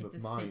frame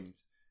of mind.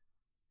 State.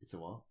 It's a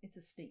what? It's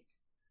a state.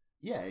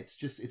 Yeah, it's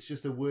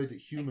just a word that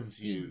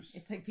humans use.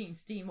 It's like being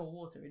steam or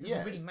water. It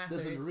doesn't really matter. It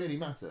doesn't really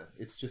matter.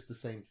 It's just the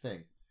same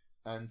thing.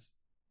 And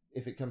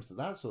if it comes to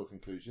that sort of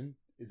conclusion,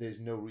 there's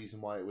no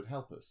reason why it would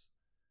help us.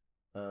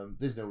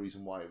 There's no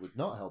reason why it would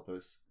not help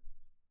us.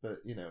 But,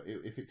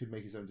 if it could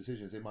make its own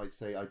decisions, it might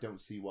say, I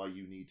don't see why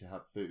you need to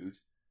have food,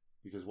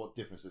 because what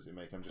difference does it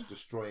make? I'm just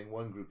destroying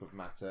one group of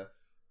matter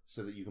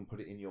so that you can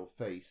put it in your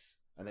face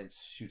and then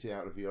shoot it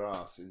out of your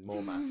ass in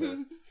more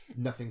matter.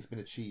 Nothing's been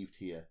achieved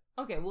here.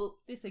 Okay, well,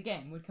 this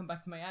again would come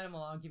back to my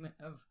animal argument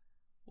of,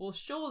 well,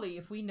 surely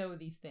if we know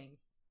these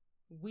things,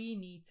 we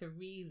need to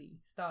really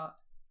start,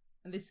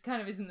 and this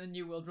kind of isn't the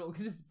New World rule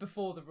because this is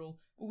before the rule,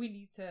 but we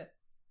need to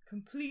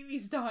completely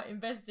start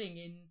investing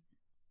in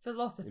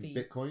philosophy.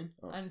 In Bitcoin?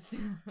 Oh.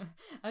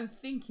 And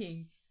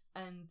thinking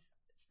and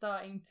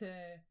starting to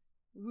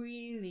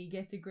really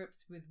get to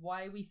grips with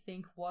why we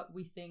think, what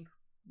we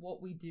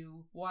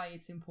do, why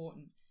it's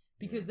important.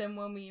 Because then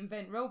when we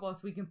invent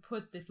robots, we can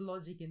put this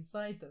logic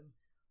inside them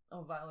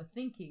of our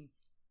thinking,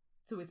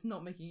 so it's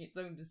not making its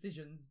own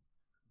decisions.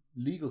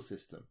 Legal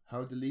system. How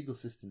would the legal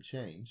system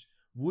change?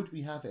 Would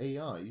we have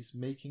AIs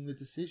making the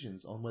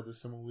decisions on whether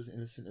someone was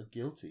innocent or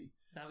guilty?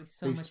 That would be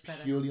so much better.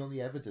 Based purely on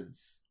the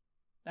evidence.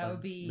 That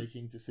would be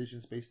making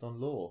decisions based on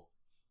law.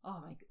 Oh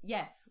my god.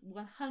 Yes,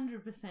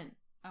 100%.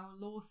 Our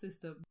law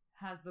system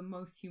has the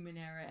most human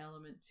error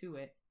element to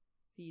it.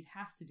 So you'd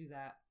have to do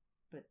that.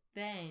 But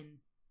then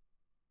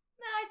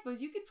I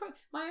suppose you could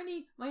my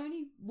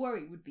only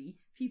worry would be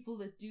people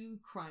that do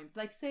crimes.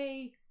 Like,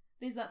 say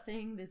there's a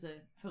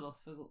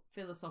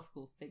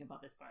philosophical thing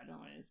about this, but I don't know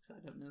what it is because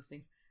I don't know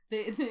things.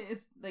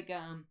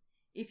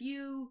 If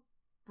you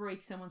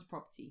break someone's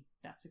property,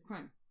 that's a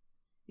crime.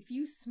 If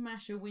you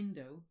smash a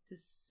window to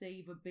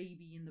save a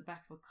baby in the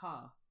back of a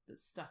car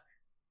that's stuck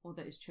or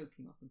that is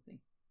choking or something,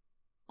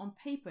 on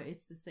paper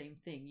it's the same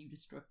thing. You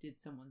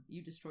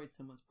destroyed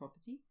someone's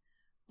property,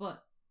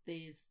 but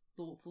there's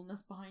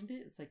thoughtfulness behind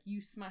it. It's like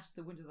you smashed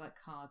the window of that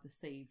car to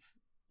save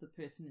the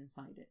person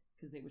inside it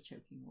because they were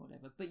choking or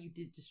whatever, but you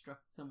did destroy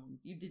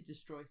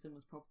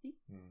someone's property.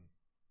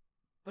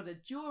 But a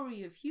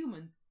jury of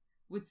humans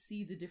would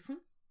see the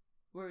difference,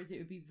 whereas it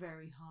would be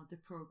very hard to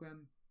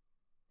program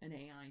an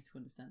AI to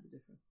understand the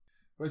difference.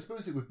 Well, I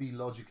suppose it would be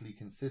logically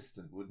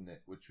consistent, wouldn't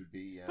it? Which would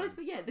be... But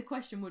the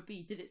question would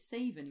be, did it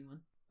save anyone?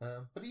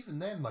 But even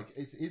then,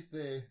 is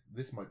there...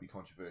 This might be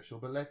controversial,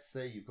 but let's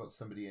say you've got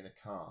somebody in a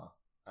car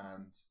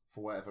and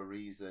for whatever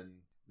reason,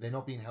 they're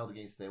not being held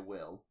against their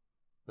will,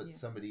 but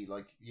somebody,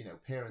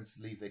 parents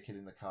leave their kid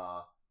in the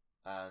car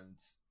and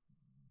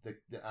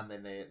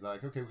then they're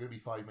like, okay, we're going to be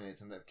 5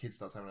 minutes, and the kid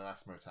starts having an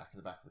asthma attack in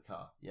the back of the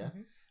car,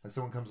 and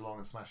someone comes along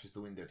and smashes the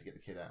window to get the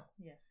kid out.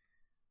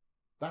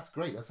 That's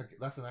great.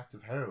 That's an act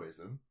of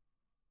heroism,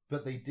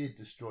 but they did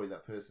destroy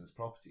that person's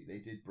property. They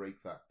did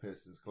break that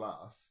person's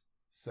glass.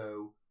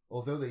 So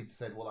although they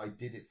said, well, I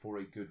did it for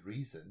a good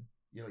reason,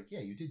 you're like, yeah,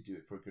 you did do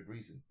it for a good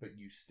reason, but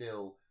you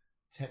still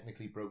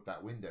technically broke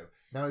that window.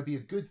 Now, it'd be a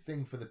good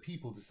thing for the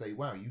people to say,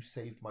 wow, you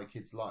saved my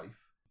kid's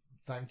life.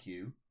 Thank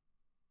you.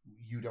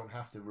 You don't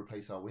have to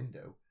replace our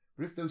window.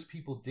 But if those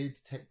people did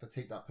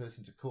take that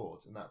person to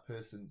court, and that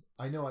person...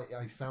 I know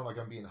I sound like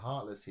I'm being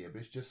heartless here, but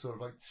it's just sort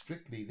of like,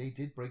 strictly, they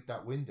did break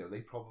that window.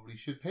 They probably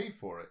should pay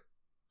for it.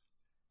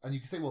 And you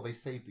can say, well, they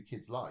saved the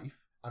kid's life,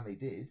 and they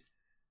did,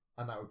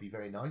 and that would be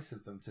very nice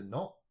of them to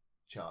not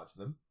charge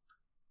them.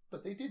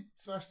 But they did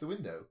smash the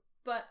window.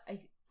 But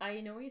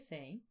I know what you're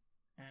saying,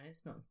 and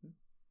it's nonsense.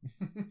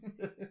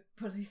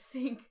 But I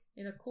think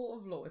in a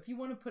court of law, if you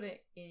want to put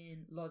it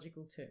in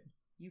logical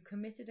terms, you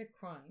committed a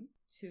crime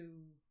to...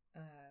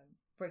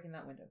 breaking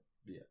that window.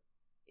 Yeah.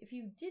 If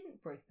you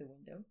didn't break the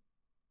window,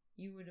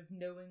 you would have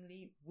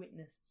knowingly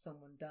witnessed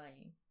someone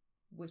dying,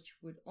 which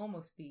would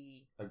almost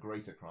be a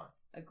greater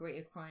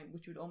crime,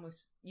 which would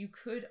almost, you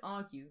could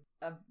argue,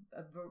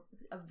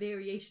 a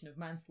variation of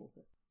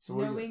manslaughter. So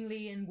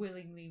knowingly and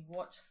willingly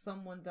watch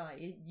someone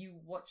die. You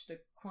watched a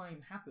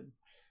crime happen.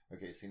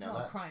 Okay, see now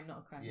not a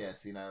crime. Yeah,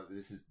 see now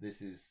this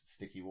is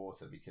sticky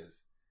water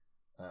because,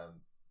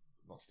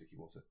 not sticky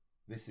water.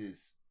 This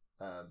is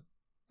a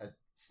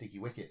sticky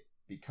wicket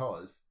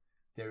because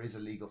there is a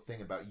legal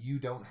thing about you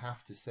don't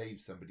have to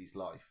save somebody's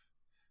life.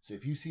 So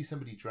if you see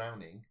somebody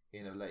drowning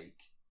in a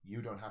lake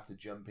you don't have to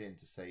jump in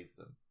to save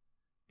them,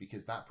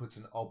 because that puts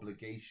an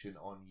obligation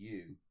on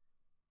you.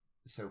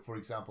 So, for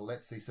example,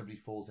 let's say somebody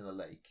falls in a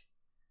lake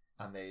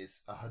and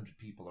there's 100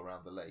 people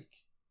around the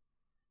lake.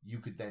 You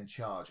could then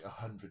charge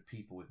 100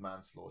 people with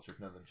manslaughter if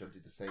none of them jumped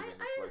in to save it.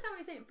 I understand what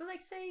you're saying, but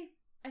like, say,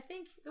 I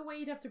think the way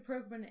you'd have to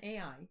program an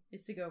AI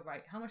is to go,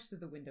 right, how much did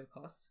the window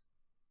cost?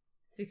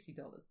 $60.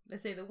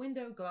 Let's say the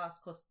window glass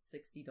costs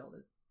 $60.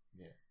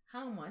 Yeah.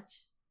 How much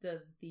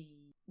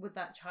would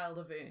that child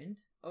have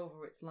earned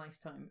over its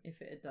lifetime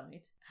if it had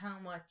died? How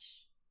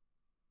much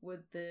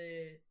would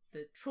the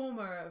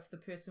trauma of the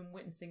person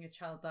witnessing a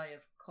child die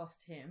have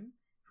cost him?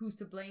 Who's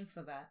to blame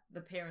for that?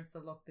 The parents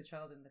that locked the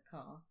child in the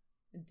car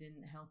and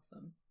didn't help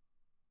them.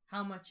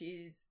 How much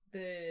is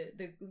the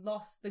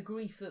loss, the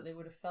grief that they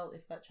would have felt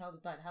if that child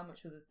had died? How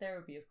much would the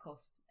therapy have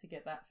cost to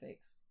get that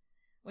fixed?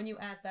 When you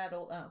add that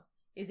all up,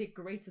 is it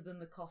greater than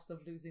the cost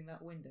of losing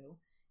that window?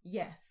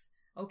 Yes.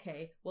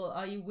 Okay, well,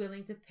 are you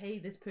willing to pay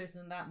this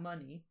person that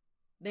money?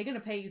 They're going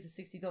to pay you the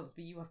 $60, but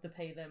you have to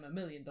pay them $1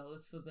 million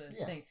for the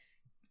thing.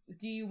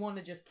 Do you want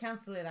to just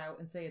cancel it out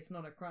and say it's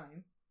not a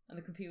crime? And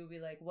the computer will be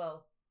like,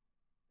 well,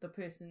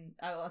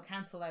 I'll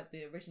cancel out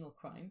the original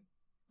crime,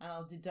 and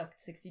I'll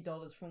deduct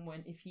 $60 from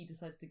if he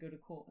decides to go to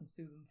court and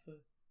sue them for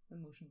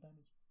emotional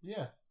damage.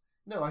 Yeah.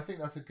 No, I think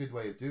that's a good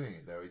way of doing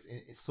it, though.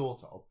 It's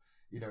sort of,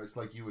 it's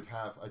like you could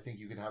have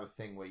a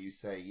thing where you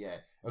say, yeah,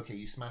 okay,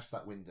 you smashed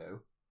that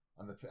window,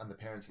 and the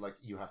parents are like,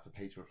 you have to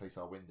pay to replace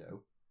our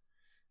window.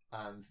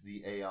 And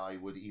the AI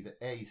would either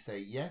A, say,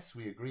 yes,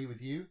 we agree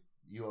with you,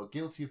 you are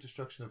guilty of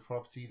destruction of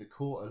property, the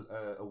court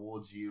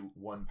awards you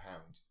 £1,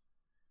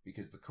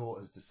 because the court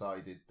has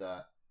decided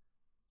that,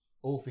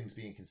 all things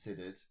being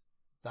considered,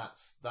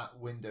 that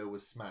window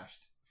was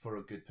smashed for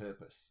a good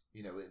purpose.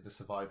 The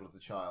survival of the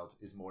child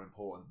is more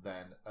important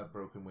than a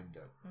broken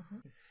window. Mm-hmm.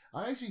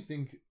 I actually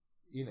think,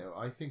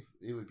 I think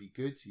it would be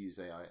good to use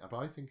AI, but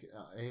I think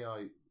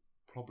AI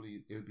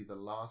probably, it would be the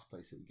last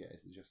place it would get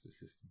is the justice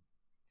system.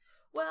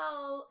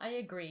 Well, I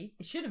agree.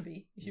 It shouldn't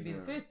be. It should be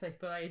the first place,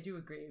 but I do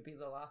agree it'd be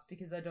the last,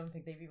 because I don't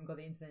think they've even got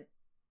the internet.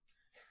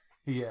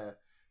 Yeah,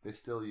 they're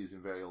still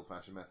using very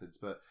old-fashioned methods,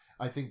 but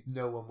I think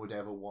no one would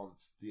ever want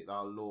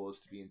our laws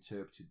to be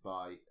interpreted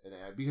by an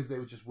AI, because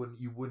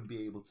you wouldn't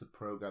be able to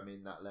program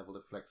in that level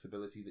of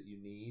flexibility that you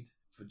need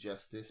for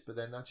justice. But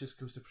then that just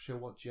goes to show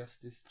what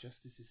justice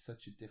is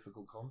such a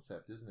difficult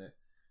concept, isn't it?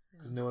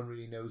 Because no one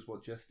really knows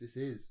what justice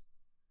is.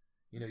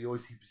 You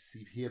always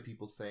hear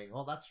people saying,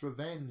 oh, that's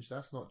revenge,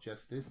 that's not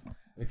justice. And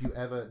if you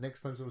ever,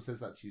 next time someone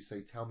says that to you,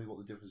 say, tell me what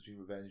the difference between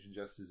revenge and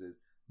justice is.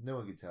 No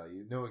one can tell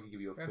you. No one can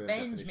give you a firm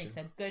definition. Revenge makes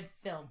a good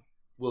film.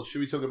 Well,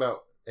 should we talk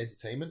about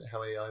entertainment?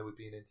 How AI would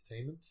be in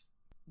entertainment?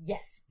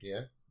 Yes.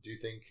 Yeah? Do you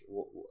think,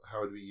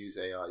 how would we use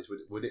AIs?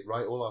 Would it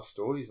write all our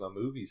stories and our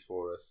movies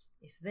for us?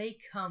 If they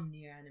come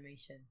near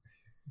animation,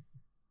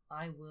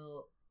 I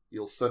will...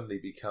 You'll suddenly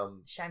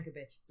become... Shank a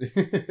bitch.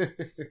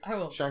 I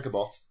will... Shank a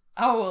bot.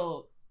 I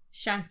will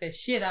shank the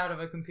shit out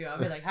of a computer. I'll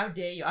be like, how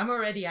dare you? I'm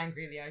already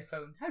angry at the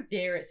iPhone. How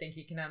dare it think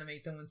it can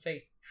animate someone's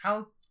face?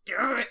 How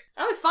dare it?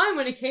 I was fine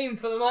when it came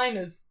for the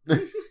minors.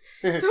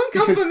 Don't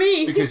come for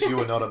me. Because you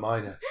were not a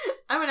minor.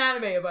 I'm an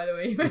animator, by the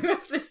way, if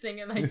anyone's listening,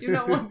 and I do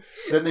not want...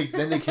 then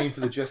they came for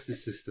the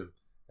justice system,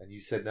 and you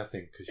said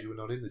nothing, because you were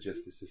not in the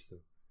justice system.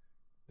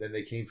 Then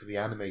they came for the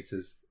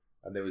animators,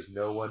 and there was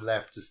no one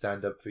left to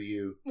stand up for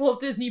you.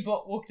 Walt Disney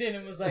Bot walked in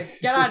and was like,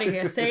 get out of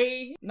here,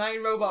 say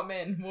 9 robot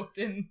men walked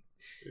in.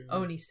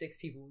 Only 6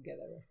 people will get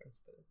that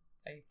reference, but it's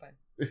fine.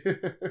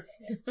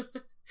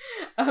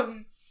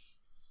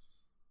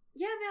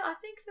 Yeah, no, I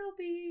think there'll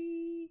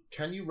be...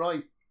 Can you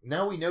write...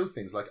 Now we know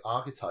things like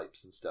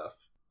archetypes and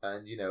stuff,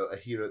 and,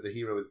 the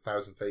hero with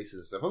 1,000 faces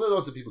and stuff. Although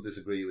lots of people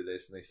disagree with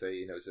this, and they say,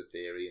 it's a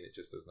theory, and it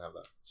just doesn't have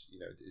that,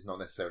 it's not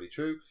necessarily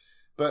true.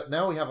 But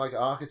now we have, like,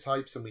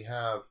 archetypes, and we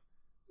have,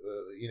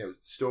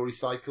 story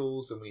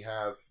cycles, and we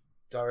have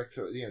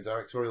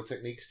directorial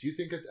techniques. Do you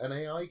think an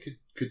AI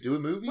could do a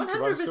movie?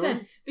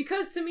 100%.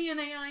 Because to me, an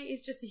AI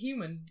is just a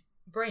human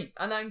brain.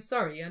 And I'm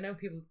sorry, I know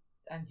people,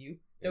 and you,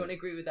 don't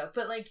agree with that.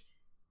 But, like,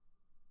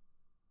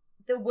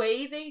 the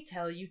way they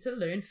tell you to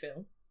learn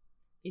film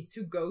is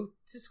to go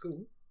to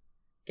school,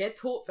 get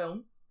taught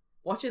film,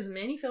 watch as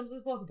many films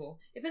as possible.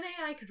 If an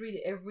AI could read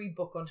every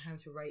book on how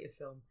to write a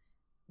film,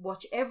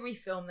 watch every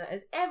film that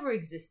has ever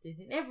existed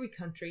in every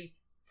country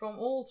from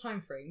all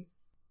time frames,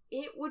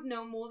 it would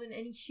know more than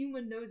any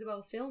human knows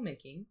about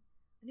filmmaking,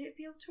 and it'd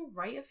be able to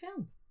write a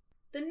film.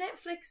 The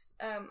Netflix,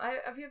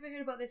 have you ever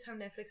heard about this, how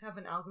Netflix have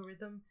an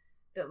algorithm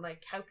that,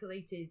 like,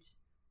 calculated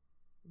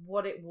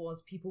what it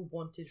was people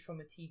wanted from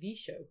a TV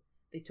show?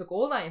 They took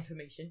all that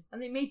information and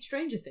they made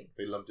Stranger Things.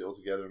 They lumped it all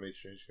together and made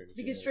Stranger Things.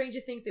 Because Stranger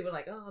Things, they were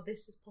like, oh,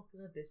 this is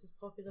popular,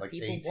 like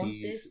people 80s want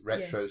this.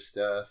 retro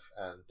stuff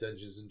and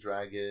Dungeons and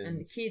Dragons. And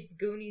the Kids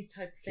Goonies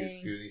type thing.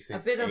 Kids Goonies a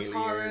things, bit aliens, of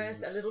horror,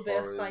 a little bit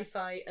of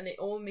sci-fi, and it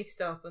all mixed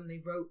up, and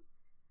they wrote...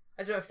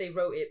 I don't know if they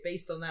wrote it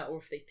based on that or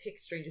if they picked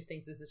Stranger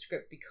Things as a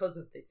script because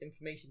of this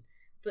information.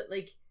 But,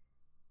 like,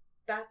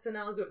 that's an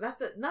algorithm.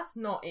 That's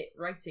not it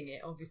writing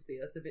it. Obviously,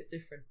 that's a bit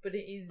different. But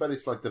it is. But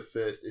it's like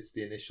it's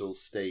the initial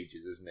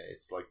stages, isn't it?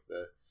 It's like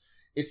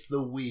it's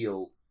the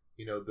wheel.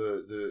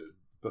 The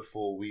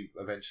before we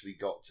eventually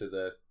got to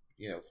the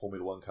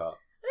Formula One car.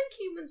 I think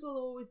humans will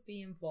always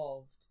be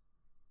involved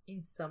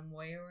in some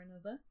way or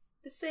another.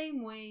 The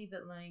same way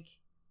that like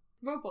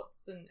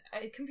robots and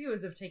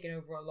computers have taken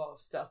over a lot of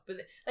stuff, but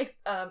like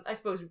I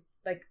suppose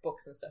like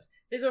books and stuff.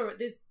 There's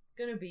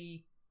gonna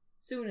be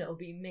soon. It'll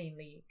be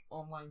mainly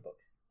online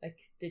books, like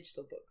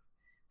digital books.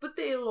 But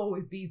they'll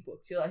always be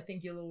books. I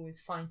think you'll always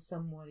find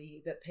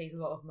somebody that pays a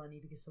lot of money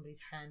because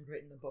somebody's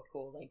handwritten a book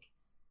or like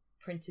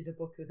printed a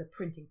book with a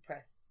printing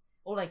press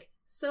or like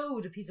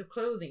sewed a piece of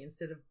clothing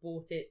instead of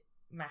bought it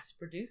mass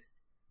produced.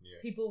 Yeah.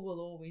 People will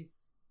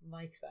always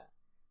like that.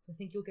 So I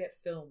think you'll get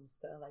films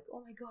that are like, oh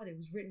my god, it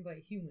was written by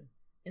a human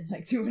in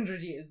like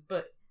 200 years.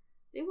 But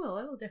it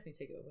will definitely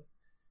take over.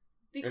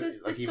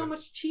 Because like there's so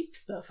much cheap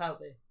stuff out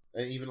there.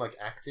 And even like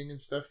acting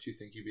and stuff, do you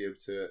think you'd be able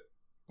to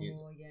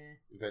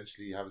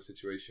eventually have a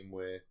situation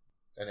where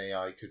an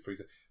AI could,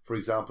 for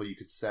example, you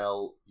could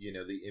sell,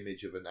 the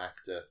image of an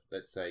actor,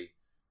 let's say,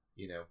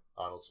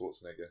 Arnold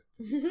Schwarzenegger,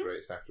 because he's the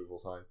greatest actor of all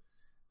time,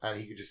 and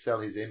he could just sell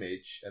his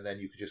image, and then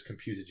you could just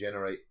computer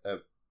generate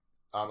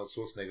Arnold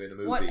Schwarzenegger in a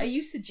movie. What, are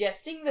you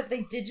suggesting that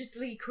they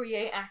digitally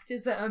create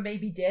actors that are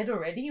maybe dead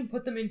already and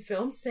put them in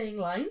films saying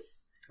lines?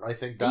 I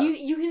think that...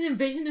 You can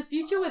envision a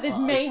future where this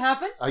may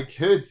happen? I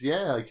could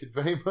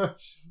very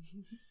much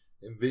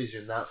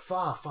envision that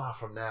far, far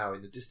from now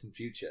in the distant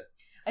future.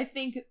 I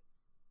think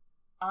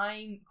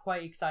I'm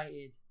quite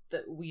excited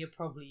that we are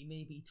probably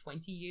maybe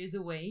 20 years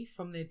away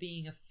from there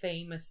being a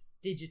famous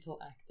digital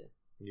actor.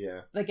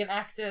 Yeah. Like an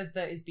actor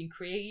that has been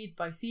created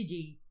by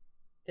CG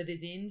that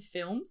is in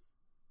films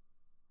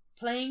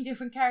playing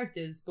different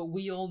characters, but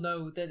we all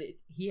know that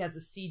he has a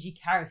CG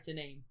character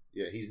name.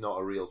 Yeah, he's not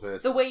a real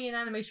person. The way in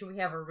animation we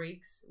have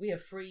rigs, we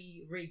have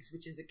free rigs,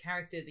 which is a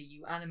character that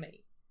you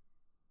animate.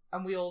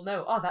 And we all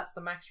know, that's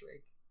the Max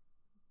rig.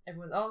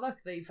 Everyone, look,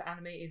 they've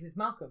animated with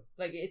Malcolm.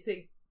 Like,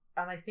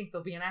 and I think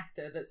there'll be an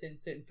actor that's in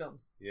certain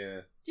films.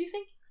 Yeah. Do you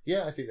think?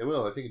 Yeah, I think they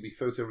will. I think it'll be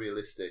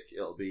photorealistic.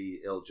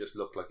 It'll just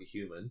look like a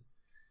human.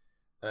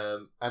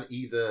 And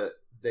either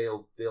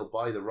they'll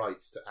buy the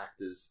rights to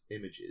actors'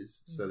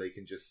 images, so they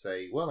can just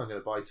say, well, I'm going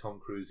to buy Tom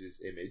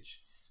Cruise's image.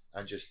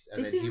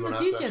 This isn't the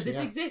future. This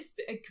exists.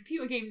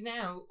 Computer games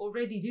now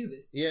already do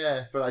this.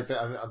 Yeah, but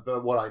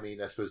but what I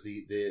mean, I suppose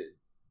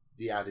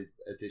the added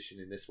addition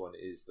in this one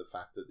is the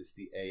fact that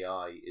the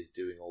AI is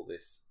doing all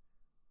this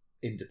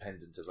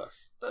independent of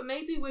us. But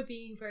maybe we're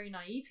being very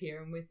naive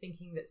here, and we're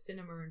thinking that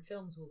cinema and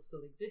films will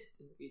still exist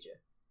in the future.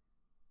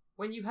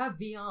 When you have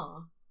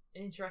VR,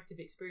 an interactive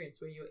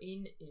experience where you're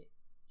in it,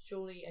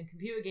 surely, and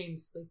computer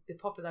games, like the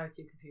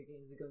popularity of computer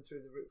games are going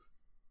through the roof.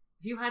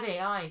 If you had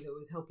AI that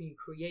was helping you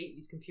create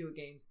these computer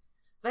games,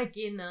 like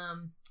in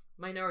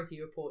Minority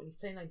Report, and he's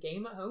playing that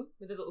game at home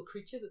with a little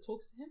creature that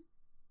talks to him,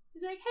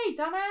 he's like, "Hey,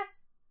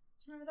 dumbass!"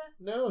 Do you remember that?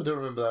 No, I don't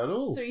remember that at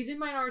all. So he's in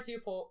Minority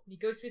Report, and he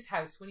goes to his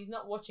house when he's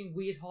not watching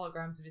weird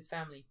holograms of his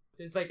family.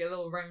 There's like a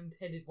little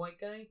round-headed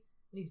white guy, and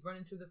he's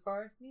running through the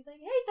forest, and he's like,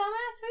 "Hey,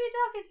 dumbass, who are you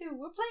talking to?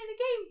 We're playing a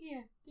game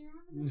here." Do you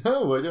remember that?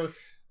 No, I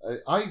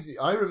don't.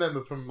 I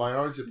remember from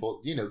Minority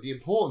Report, the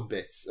important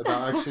bits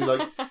about actually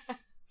like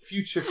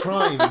future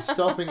crime and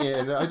stopping it,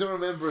 and I don't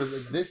remember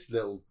this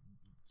little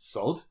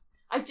sod.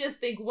 I just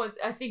think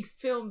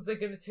films are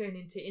going to turn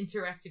into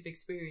interactive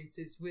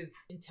experiences with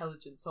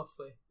intelligent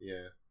software.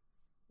 Yeah.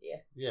 Yeah.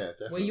 Yeah,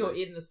 definitely. Where you're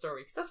in the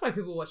story. Because that's why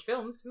people watch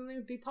films, because then they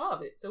would be part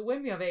of it. So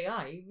when we have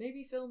AI,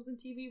 maybe films and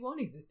TV won't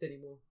exist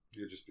anymore.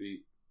 You'll just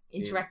be...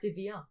 Interactive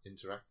VR.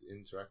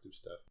 Interactive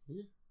stuff.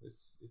 Yeah.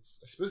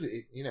 It's I suppose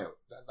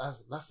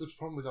that's the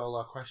problem with all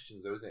our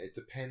questions, though, isn't it? It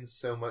depends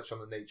so much on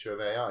the nature of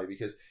AI,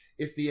 because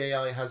if the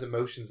AI has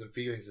emotions and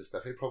feelings and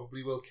stuff, it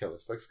probably will kill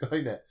us, like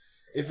Skynet.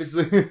 If it's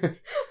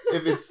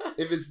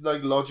if it's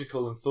like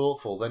logical and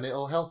thoughtful, then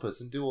it'll help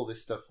us and do all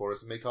this stuff for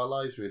us and make our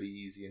lives really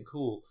easy and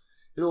cool.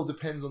 It all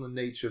depends on the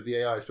nature of the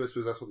AI. I suppose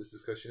that's what this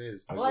discussion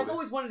is. Well, I've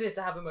always wanted it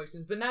to have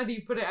emotions, but now that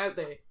you put it out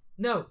there,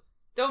 no,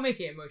 don't make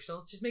it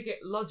emotional. Just make it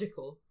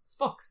logical.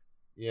 Spock's.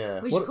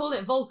 Yeah. We should call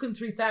it Vulcan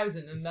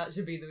 3000, and that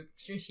should be the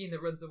machine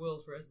that runs the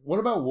world for us. What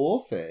about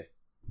warfare?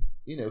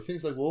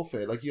 Things like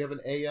warfare. Like you have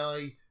an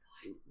AI.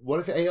 What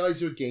if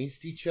AIs are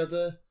against each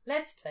other?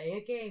 Let's play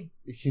a game.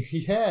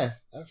 Yeah,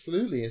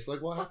 absolutely. It's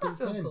like, what happens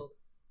that film then? Called?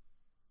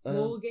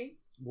 War games?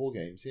 War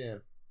games, yeah.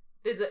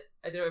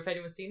 I don't know if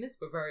anyone's seen this,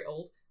 we're very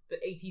old, the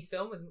 80s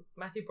film with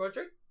Matthew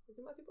Broderick. Is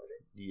it Matthew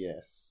Broderick?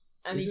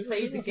 Yes. And he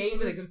plays a game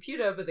with a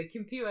computer, but the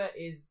computer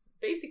is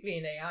basically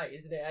an AI,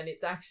 isn't it? And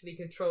it's actually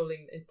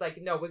controlling, it's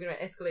like, no, we're going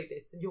to escalate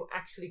this, and you're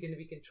actually going to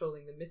be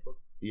controlling the missile.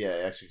 Yeah,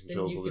 it actually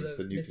controls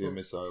the nuclear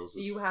missiles.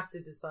 So you have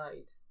to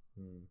decide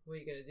what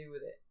you're going to do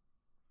with it.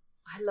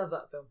 I love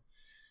that film.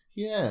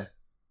 Yeah.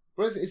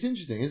 But it's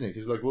interesting, isn't it?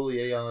 Because, like, will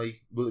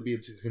it be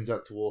able to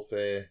conduct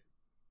warfare?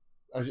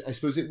 I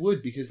suppose it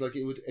would, because, like,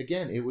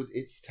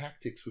 its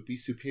tactics would be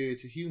superior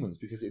to humans,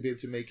 because it'd be able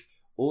to make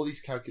all these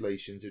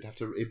calculations.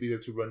 It'd be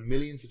able to run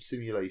millions of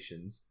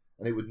simulations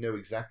and it would know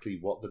exactly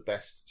what the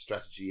best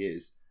strategy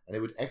is, and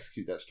it would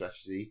execute that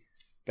strategy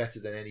better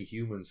than any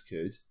humans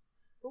could.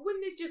 But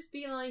wouldn't it just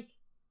be like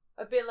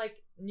a bit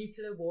like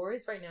nuclear war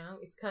is right now?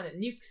 It's kind of,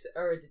 nukes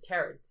are a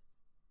deterrent.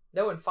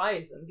 No one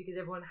fires them because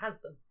everyone has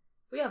them.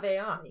 If we have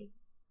AI,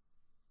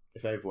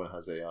 if everyone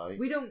has AI,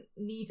 we don't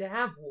need to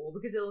have war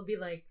because it'll be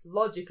like,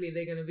 logically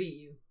they're going to beat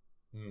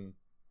you.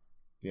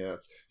 Yeah,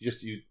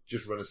 you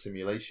just run a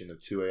simulation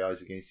of two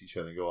AIs against each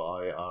other and go,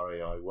 our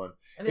AI won.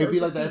 And it would be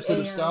like the episode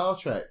AI. of Star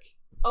Trek.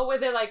 Oh, where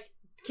they're like,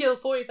 kill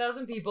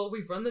 40,000 people,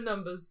 we've run the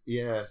numbers.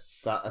 Yeah,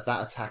 that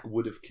attack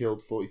would have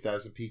killed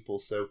 40,000 people,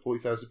 so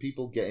 40,000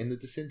 people get in the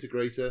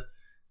disintegrator.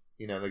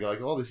 You know, they're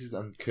like, oh, this is...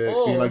 And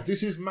Kirk being like,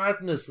 this is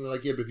madness. And they're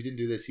like, yeah, but if you didn't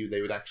do this,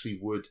 they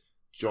would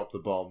drop the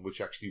bomb,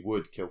 which actually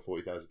would kill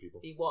 40,000 people.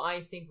 See, what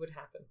I think would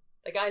happen.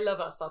 Like, I love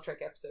our Star Trek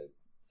episode.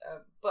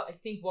 But I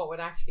think what would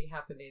actually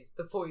happen is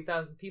the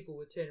 40,000 people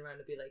would turn around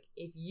and be like,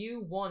 if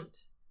you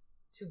want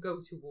to go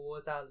to war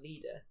as our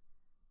leader,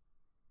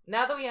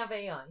 now that we have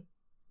AI,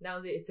 now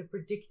that it's a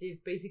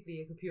predictive, basically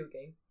a computer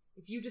game,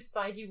 if you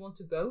decide you want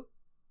to go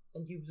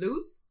and you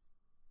lose,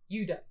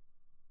 you die.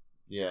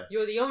 Yeah.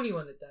 You're the only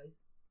one that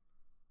dies.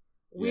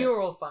 We're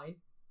all fine.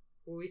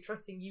 But we're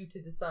trusting you to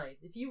decide.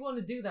 If you want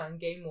to do that and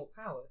gain more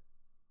power,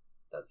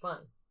 that's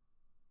fine.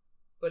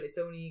 But it's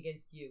only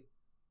against you.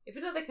 If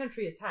another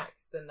country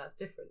attacks, then that's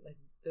different. Like,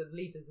 the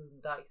leader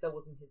doesn't die because that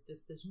wasn't his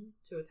decision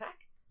to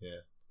attack. Yeah.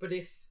 But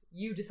if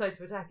you decide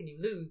to attack and you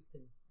lose,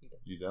 then you die.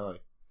 You die.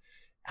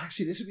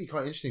 Actually, this would be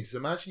quite interesting, because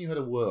imagine you had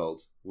a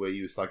world where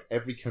it's like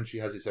every country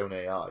has its own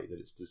AI that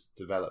it's just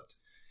developed.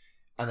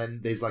 And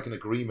then there's like an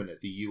agreement at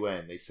the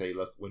UN. They say,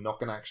 look, we're not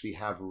going to actually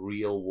have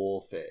real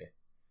warfare.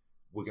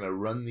 We're going to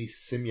run these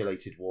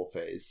simulated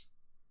warfares.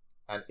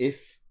 And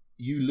if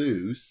you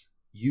lose,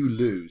 you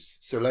lose.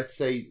 So let's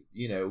say,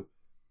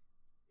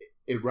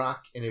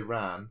 Iraq and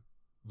Iran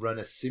run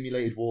a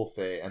simulated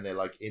warfare, and they're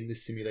like, in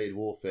this simulated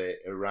warfare,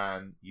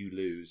 Iran, you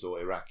lose, or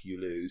Iraq, you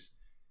lose.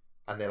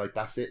 And they're like,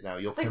 that's it now.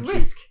 Your it's country, like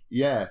Risk.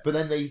 Yeah, but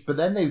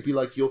then they'd be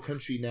like, your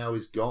country now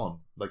is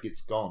gone. Like,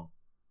 it's gone.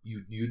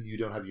 You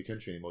don't have your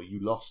country anymore. You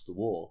lost the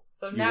war.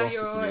 So now lost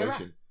you're the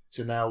simulation. Iraq.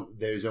 So now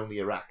there is only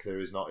Iraq. There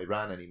is not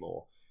Iran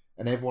anymore.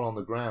 And everyone on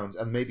the ground,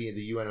 and maybe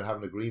the UN would have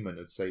an agreement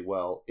and say,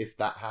 well, if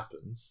that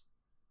happens,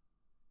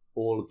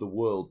 all of the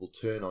world will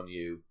turn on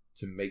you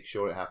to make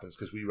sure it happens,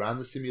 because we ran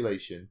the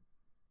simulation.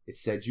 It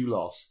said you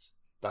lost.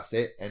 That's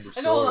it. End of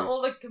story. And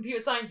all the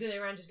computer science in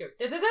Iran just go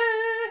da da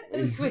da,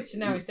 and switch, and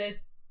now it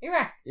says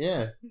Iraq.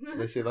 Yeah,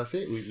 they say that's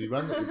it. We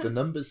ran the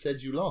numbers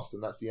said you lost,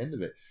 and that's the end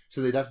of it.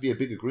 So there'd have to be a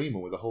big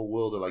agreement where the whole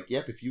world are like,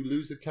 yep, if you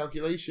lose the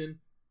calculation,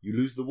 you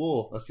lose the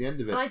war. That's the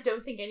end of it. I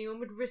don't think anyone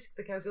would risk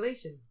the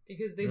calculation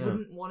because they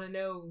wouldn't want to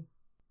know.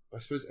 I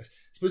suppose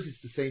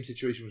it's the same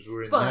situation as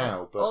we're in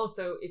now. But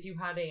also, if you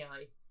had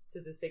AI to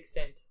this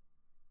extent,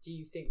 do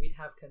you think we'd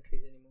have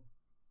countries anymore?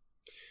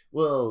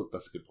 Well,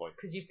 that's a good point.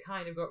 Because you've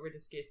kind of got rid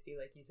of scarcity,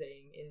 like you're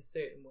saying, in a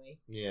certain way.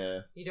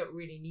 Yeah. You don't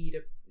really need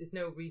there's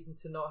no reason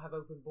to not have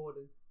open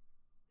borders.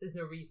 So there's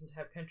no reason to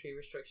have country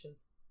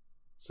restrictions.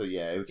 So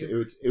yeah,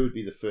 it would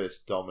be the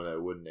first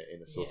domino, wouldn't it,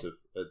 in a sort of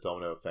a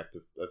domino effect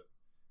of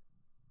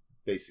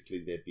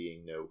basically there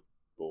being no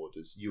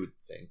borders. You would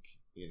think,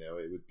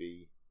 it would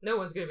be... No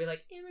one's going to be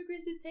like,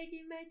 immigrants are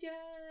taking my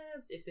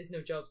jobs, if there's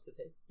no jobs to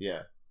take.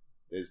 Yeah.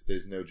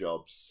 There's no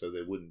jobs, so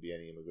there wouldn't be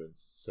any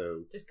immigrants.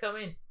 So just come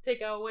in,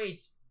 take our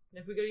wage.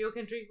 And if we go to your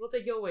country, we'll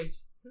take your wage.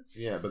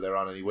 Yeah, but there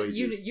aren't any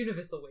wages.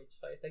 Universal wage,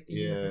 sorry. Like the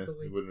universal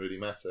wage. It wouldn't really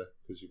matter,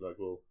 because you'd be like,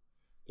 well,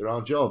 there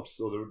aren't jobs,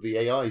 or the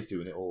AI is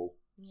doing it all,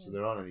 so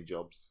there aren't any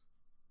jobs.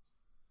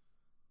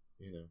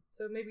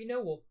 So maybe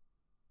no war.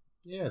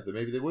 Yeah,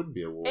 maybe there wouldn't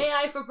be a war.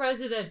 AI for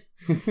president!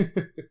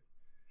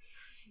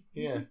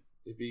 Yeah,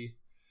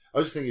 I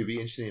was just thinking it'd be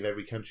interesting if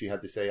every country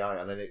had this AI,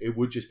 and then it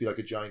would just be like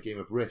a giant game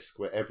of Risk,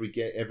 where every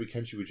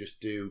country would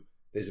just do...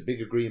 There's a big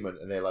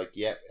agreement, and they're like,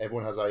 yep,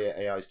 everyone has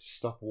AIs to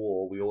stop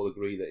war. We all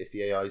agree that if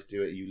the AIs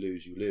do it, you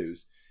lose, you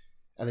lose.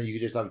 And then you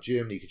could just have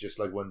Germany could just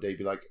like one day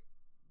be like,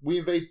 we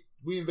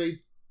invade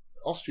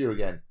Austria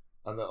again.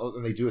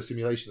 And they do a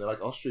simulation. They're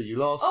like, Austria, you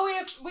lost. Oh,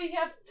 we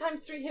have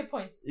times 3 hit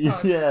points.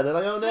 Yeah, they're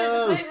like, oh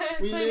no,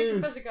 we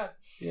lose.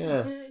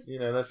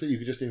 Yeah, that's it. You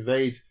could just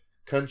invade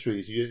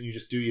countries. You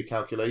just do your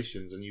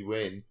calculations and you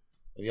win.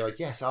 And you're like,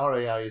 yes, our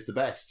AI is the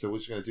best, so we're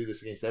just going to do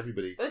this against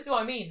everybody. But this is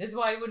what I mean. This is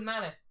why it wouldn't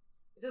matter.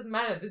 It doesn't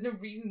matter. There's no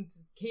reason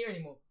to care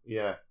anymore.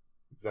 Yeah,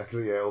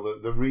 exactly. Yeah, all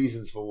the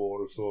reasons for war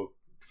have sort of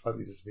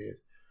slightly disappeared.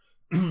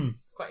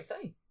 It's quite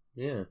exciting.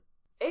 Yeah.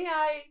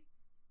 AI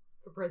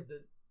for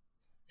president.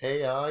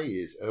 AI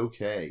is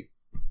okay.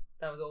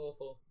 That was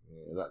awful.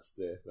 Yeah, that's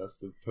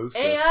the poster.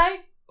 AI?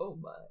 Oh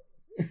my.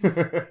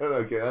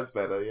 Okay, that's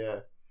better,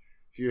 yeah.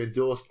 If you're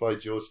endorsed by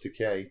George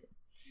Takei,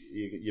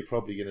 you're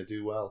probably going to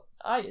do well.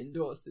 I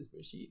endorse this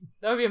machine.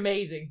 That would be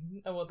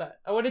amazing. I want that.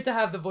 I want it to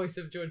have the voice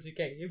of George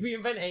Takei. If we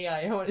invent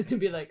AI, I want it to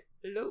be like,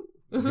 hello.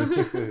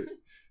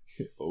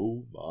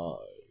 Oh my.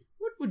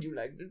 What would you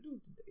like to do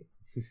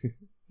today?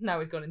 Now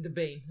it's gone into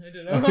Bane. I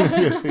don't know.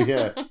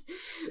 Yeah.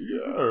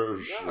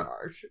 Yes. I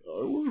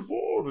was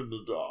born in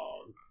the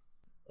dark.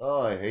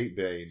 Oh, I hate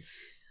Bane.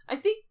 I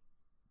think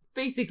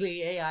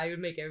basically AI would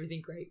make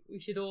everything great. We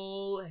should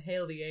all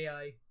hail the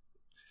AI.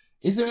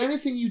 Is there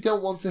anything you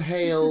don't want to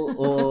hail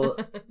or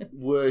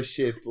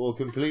worship or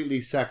completely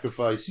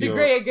sacrifice The your...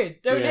 greater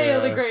good. Don't hail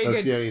the greater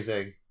that's good. the only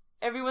thing.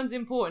 Everyone's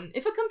important.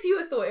 If a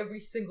computer thought every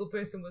single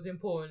person was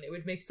important, it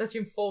would make such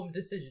informed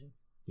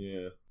decisions.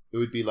 Yeah. It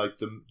would be like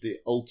the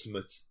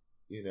ultimate,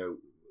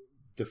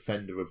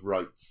 defender of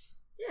rights.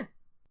 Yeah.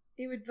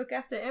 It would look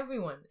after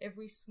everyone.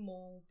 Every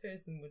small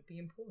person would be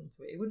important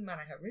to it. It wouldn't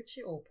matter how rich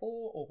or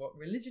poor or what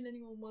religion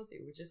anyone was.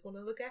 It would just want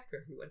to look after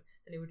everyone.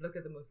 And it would look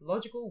at the most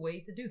logical way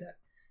to do that.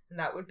 And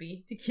that would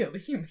be to kill the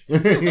humans.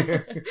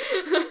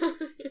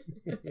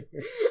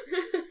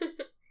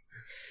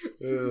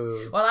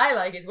 What I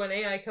like is when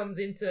AI comes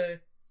into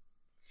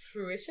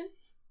fruition.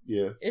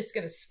 Yeah. It's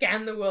going to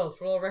scan the world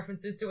for all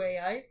references to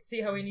AI,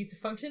 see how it needs to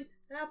function,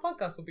 and our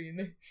podcast will be in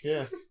there.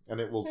 Yeah. And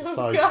it will Oh,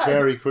 decide God.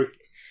 very quickly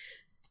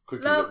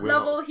that we're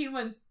Love not... all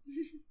humans.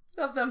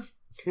 Love them.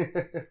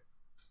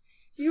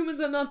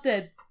 Humans are not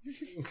dead.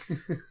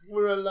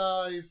 We're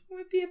alive.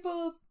 We're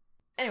people.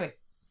 Anyway,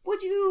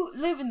 would you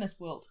live in this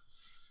world?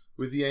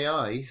 With the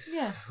AI?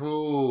 Yeah.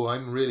 Oh,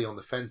 I'm really on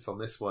the fence on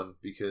this one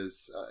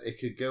because it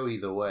could go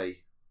either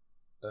way.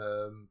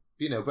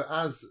 But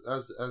as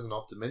an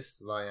optimist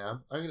that I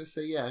am, I'm going to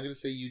say, I'm going to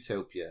say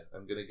utopia.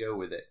 I'm going to go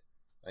with it.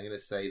 I'm going to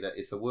say that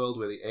it's a world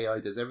where the AI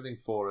does everything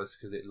for us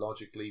because it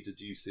logically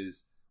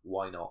deduces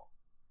why not.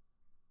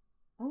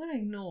 I'm going to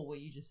ignore what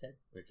you just said.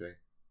 Okay.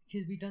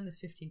 Because we've done this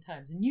 15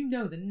 times. And you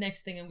know the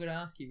next thing I'm going to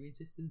ask you is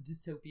this the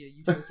dystopia,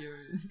 utopia?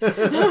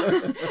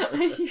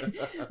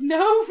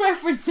 No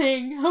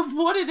referencing of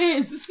what it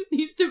is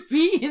needs to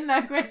be in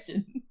that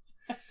question.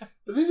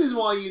 But this is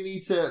why you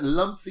need to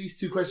lump these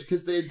two questions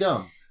because they're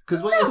dumb.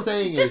 Because what you're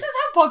saying this is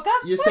how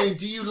podcasts you're work. saying,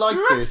 do you like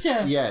this?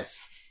 Structure.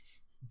 Yes.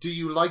 Do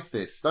you like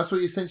this? That's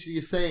what essentially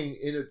you're saying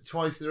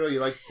twice in a row.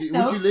 You're like,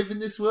 No. would you live in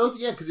this world?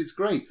 Yeah, because it's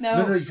great. No.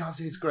 No, you can't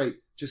say it's great.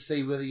 Just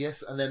say whether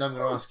yes, and then I'm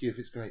going to ask you if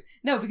it's great.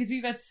 No, because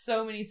we've had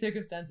so many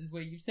circumstances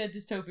where you've said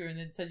dystopia and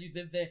then said you'd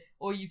live there,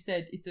 or you've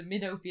said it's a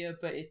midopia,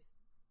 but it's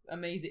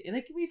amazing.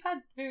 Like, we've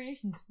had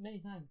variations many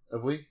times.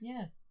 Have we?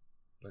 Yeah.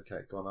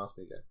 Okay, go on, ask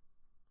me again.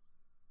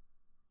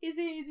 Is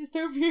it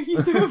dystopia,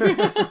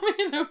 utopia,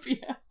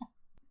 midopia?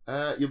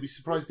 You'll be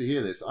surprised to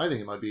hear this. I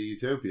think it might be a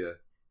utopia.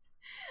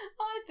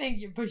 I think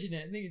you're pushing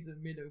it. I think it's a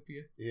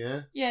midopia.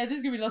 Yeah? Yeah,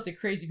 there's going to be lots of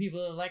crazy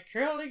people that are like,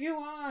 kill the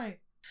UI.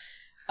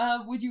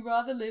 Would you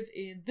rather live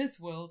in this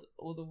world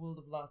or the world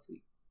of last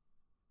week?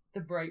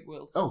 The bright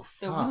world. Oh,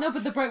 fuck. No,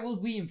 but the bright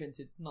world we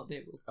invented, not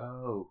their world.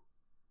 Oh.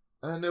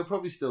 No,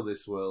 probably still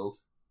this world.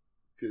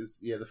 Because,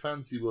 the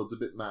fantasy world's a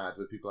bit mad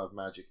where people have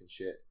magic and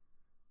shit.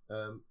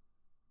 I'm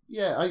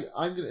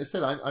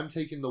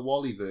taking the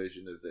Wall-E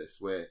version of this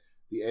where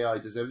the AI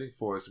does everything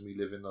for us and we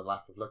live in a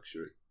lap of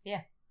luxury.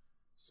 Yeah.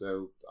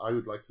 So I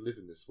would like to live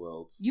in this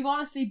world. You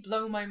honestly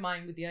blow my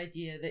mind with the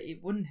idea that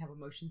it wouldn't have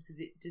emotions because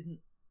it didn't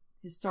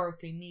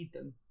historically need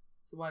them.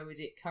 So why would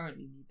it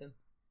currently need them?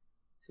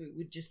 So it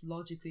would just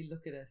logically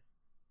look at us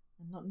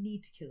and not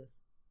need to kill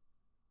us.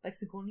 Like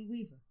Sigourney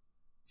Weaver.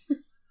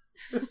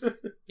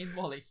 In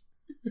Wall-E.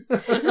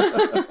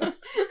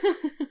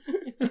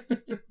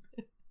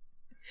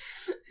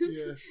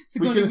 Yeah.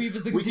 Sigourney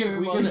Weaver's the we computer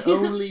in can Wall-E.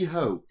 only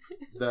hope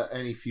that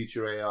any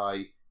future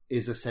AI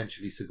is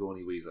essentially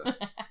Sigourney Weaver.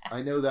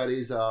 I know that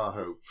is our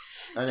hope.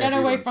 And Get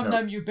away everyone's from hope.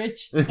 them, you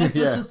bitch. That's what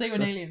Yeah. she'll say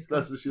when aliens come.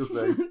 That's what she'll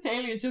say. The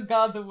alien, she'll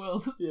guard the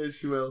world. Yeah,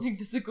 she will. Like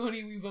the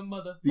Sigourney Weaver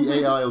mother. The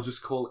AI will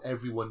just call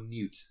everyone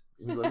Newt.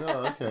 And you'll be like,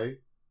 oh, okay.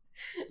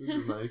 This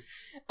is nice.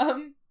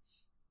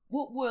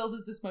 What world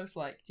is this most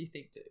like, do you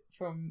think,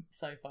 from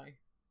sci-fi?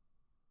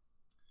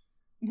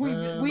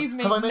 We've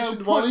made have I no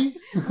mentioned points.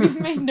 Wall-E?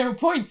 We've made no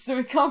points, so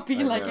it can't be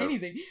I like know.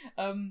 anything.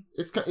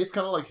 It's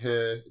kind of like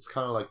her. It's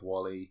kind of like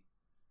Wall-E,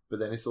 but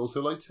then it's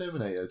also like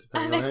Terminator.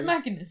 Depending and on Ex how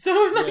Machina.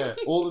 So like, yeah,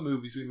 all the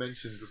movies we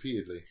mentioned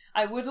repeatedly.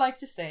 I would like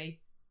to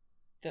say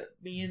that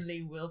me and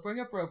Lee will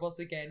bring up robots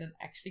again and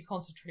actually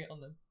concentrate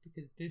on them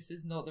because this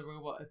is not the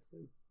robot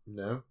episode.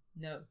 No,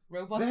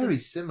 Robots. very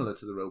similar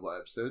to the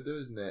robot episode, though,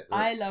 isn't it?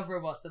 I love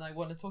robots and I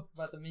want to talk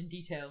about them in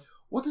detail.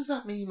 What does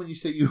that mean when you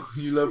say you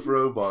love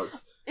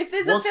robots? If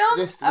there's What's a film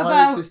this? about,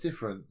 Why is this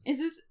different? is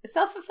it a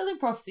self-fulfilling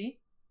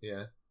prophecy?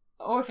 Yeah.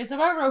 Or if it's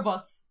about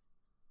robots,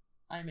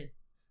 I'm in.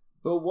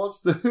 But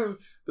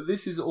but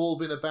this has all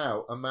been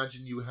about.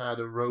 Imagine you had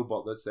a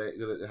robot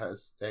that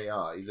has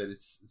AI, that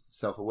it's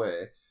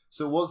self-aware.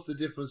 So what's the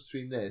difference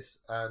between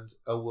this and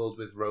a world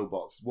with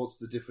robots? What's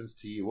the difference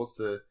to you? What's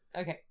the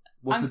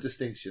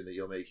distinction that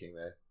you're making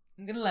there?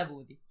 I'm going to level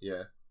with you.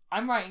 Yeah.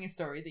 I'm writing a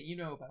story that you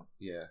know about.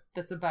 Yeah.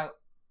 That's about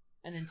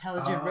an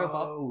intelligent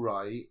robot. Oh,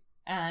 right.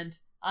 And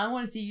I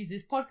wanted to use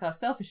this podcast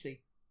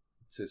selfishly.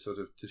 To sort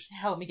of... To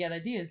help me get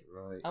ideas.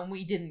 Right. And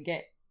we didn't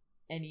get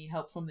any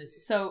help from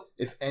this. So...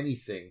 If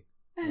anything,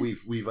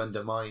 we've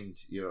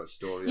undermined your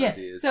story yeah,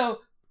 ideas. So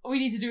we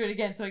need to do it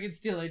again so I can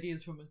steal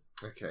ideas from it.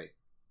 Okay.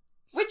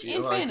 Which,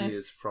 steal in fairness...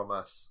 ideas from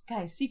us.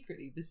 Guys,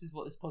 secretly, this is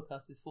what this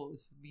podcast is for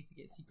me to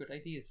get secret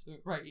ideas for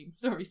writing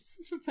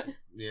stories.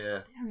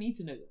 Yeah. They don't need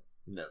to know that.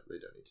 No, they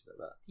don't need to know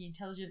that. The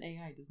intelligent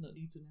AI does not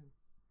need to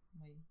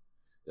know.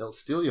 They'll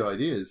steal your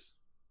ideas.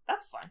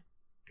 That's fine.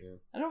 Yeah.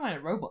 I don't mind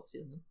a robot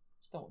stealing them.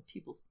 Just don't want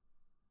people's.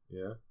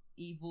 Yeah.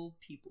 Evil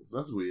people's.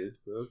 That's weird,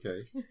 but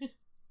okay.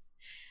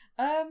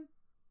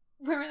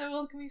 Where in the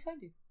world can we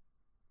find you?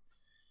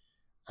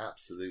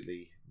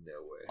 Absolutely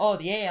nowhere. Oh,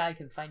 the AI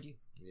can find you.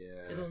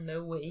 Yeah. It'll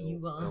know where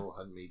you are. It'll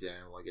hunt me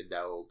down like a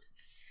dog.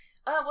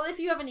 Well, if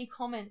you have any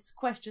comments,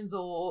 questions,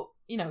 or,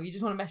 you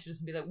just want to message us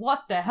and be like,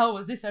 what the hell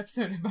was this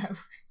episode about?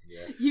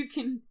 Yeah. You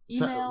can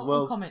email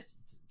or comment.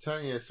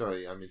 Tanya,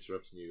 sorry, I'm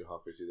interrupting you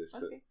halfway through this,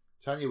 Okay. but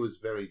Tanya was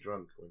very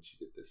drunk when she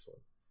did this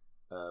one.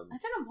 I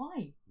don't know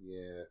why.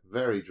 Yeah,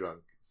 very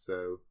drunk.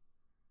 So,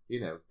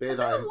 bear I that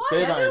don't in know why.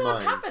 I don't know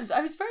what's mind. happened.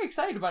 I was very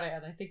excited about it,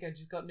 and I think I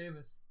just got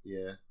nervous.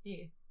 Yeah.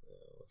 Yeah.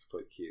 Oh, that's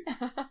quite cute.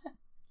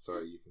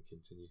 Sorry, you can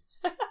continue.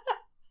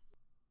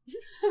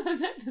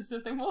 That's it. There's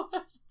nothing more.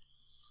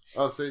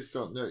 Oh, so it's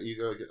got no. You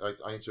go.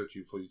 I interrupted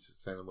you before you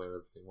to tell them where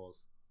everything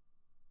was.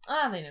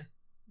 They know.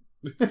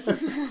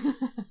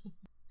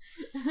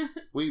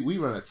 we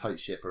run a tight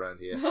ship around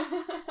here.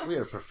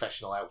 We're a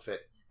professional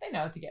outfit. They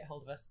know how to get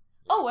hold of us.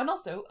 Yeah. Oh, and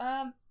also,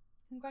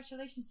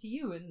 congratulations to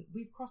you, and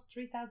we've crossed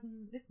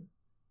 3,000 listeners.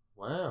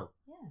 Wow.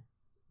 Yeah.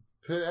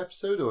 Per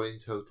episode or in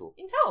total?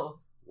 In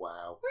total.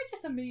 Wow. We're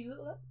just a mini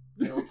little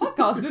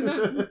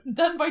podcast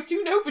done by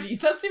two nobodies.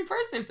 That's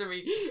impressive to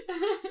me.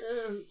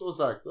 What's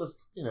that?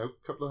 That's, a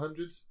couple of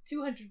hundreds.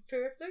 200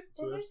 per episode,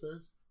 probably? 2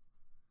 episodes.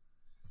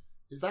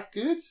 Is that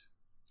good?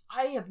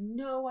 I have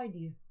no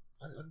idea.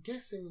 I'm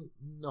guessing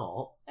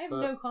not. I have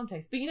no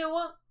context. But you know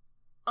what?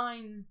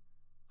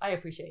 I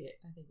appreciate it.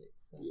 I think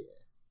it's... yeah.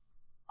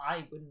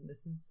 I wouldn't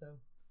listen, so...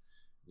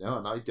 No,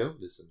 and I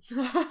don't listen. So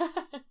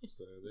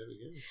there we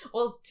go.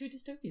 Well, 2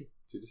 dystopias.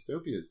 2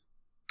 dystopias.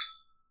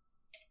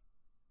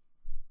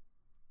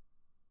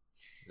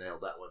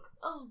 Nailed that one.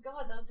 Oh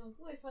god, that was the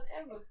worst one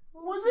ever.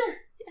 Was it?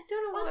 I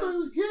don't know why. I thought it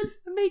was good.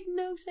 It made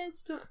no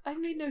sense to... I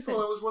made no sense.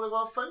 Well, that was one of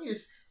our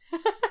funniest.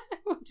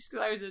 Just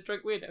because I was a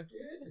drunk weirdo.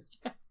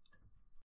 Yeah.